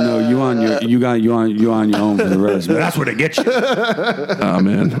 Yeah, no, you on your own for the rest. But that's where they get you. Oh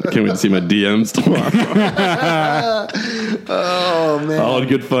man, can't wait to see my DMs tomorrow. Oh man. All in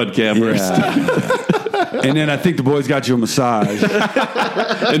good fun, campers. And then I think the boys got you a massage.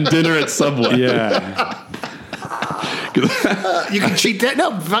 And dinner at Subway. Yeah. You can treat that.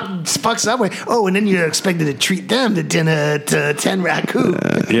 No, fuck Subway. Oh, and then you're expected to treat them to dinner at 10 Raku.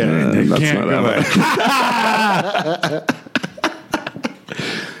 Yeah, they that's can't not go happening. back.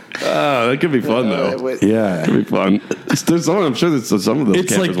 Oh, that could be fun though. Yeah. Could be fun. There's some, I'm sure there's some of those.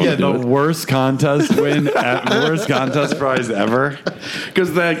 It's like campers wanna do the it. worst contest win, worst contest prize ever.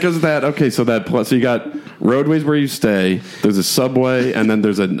 Because that okay, so you got roadways where you stay. There's a Subway, and then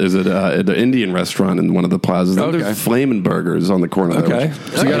there's an Indian restaurant in one of the plazas. Then Okay. there's Flamin' Burgers on the corner. Okay,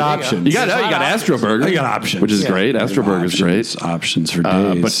 There, so you got options. you got Astro Burger. You got options. which is great. Astro Burger's great. Options for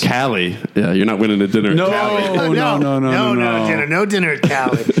days. But Cali, yeah, you're not winning a dinner. No. at Cali. No dinner at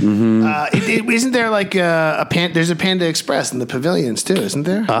Cali. Isn't there like there's a Panda Express in the pavilions too, isn't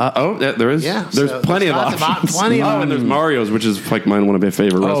there? There is. Yeah, there's so plenty of there's lots of options. plenty of and there's Mario's, which is like one of my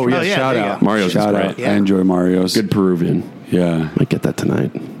favorite Oh restaurants. yeah, yeah, shout there you out. go. Mario's Shout is out. great. I enjoy Mario's. Good Peruvian. Yeah. Might get that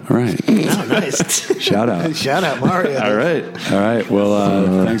tonight. All right. Oh, nice. Shout out. Shout out Mario. All right. All right.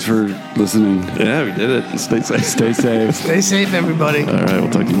 Well, thanks for listening. Yeah, we did it. Stay safe. Stay safe. Stay safe, everybody. All right. We'll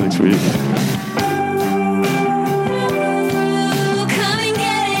talk to you next week.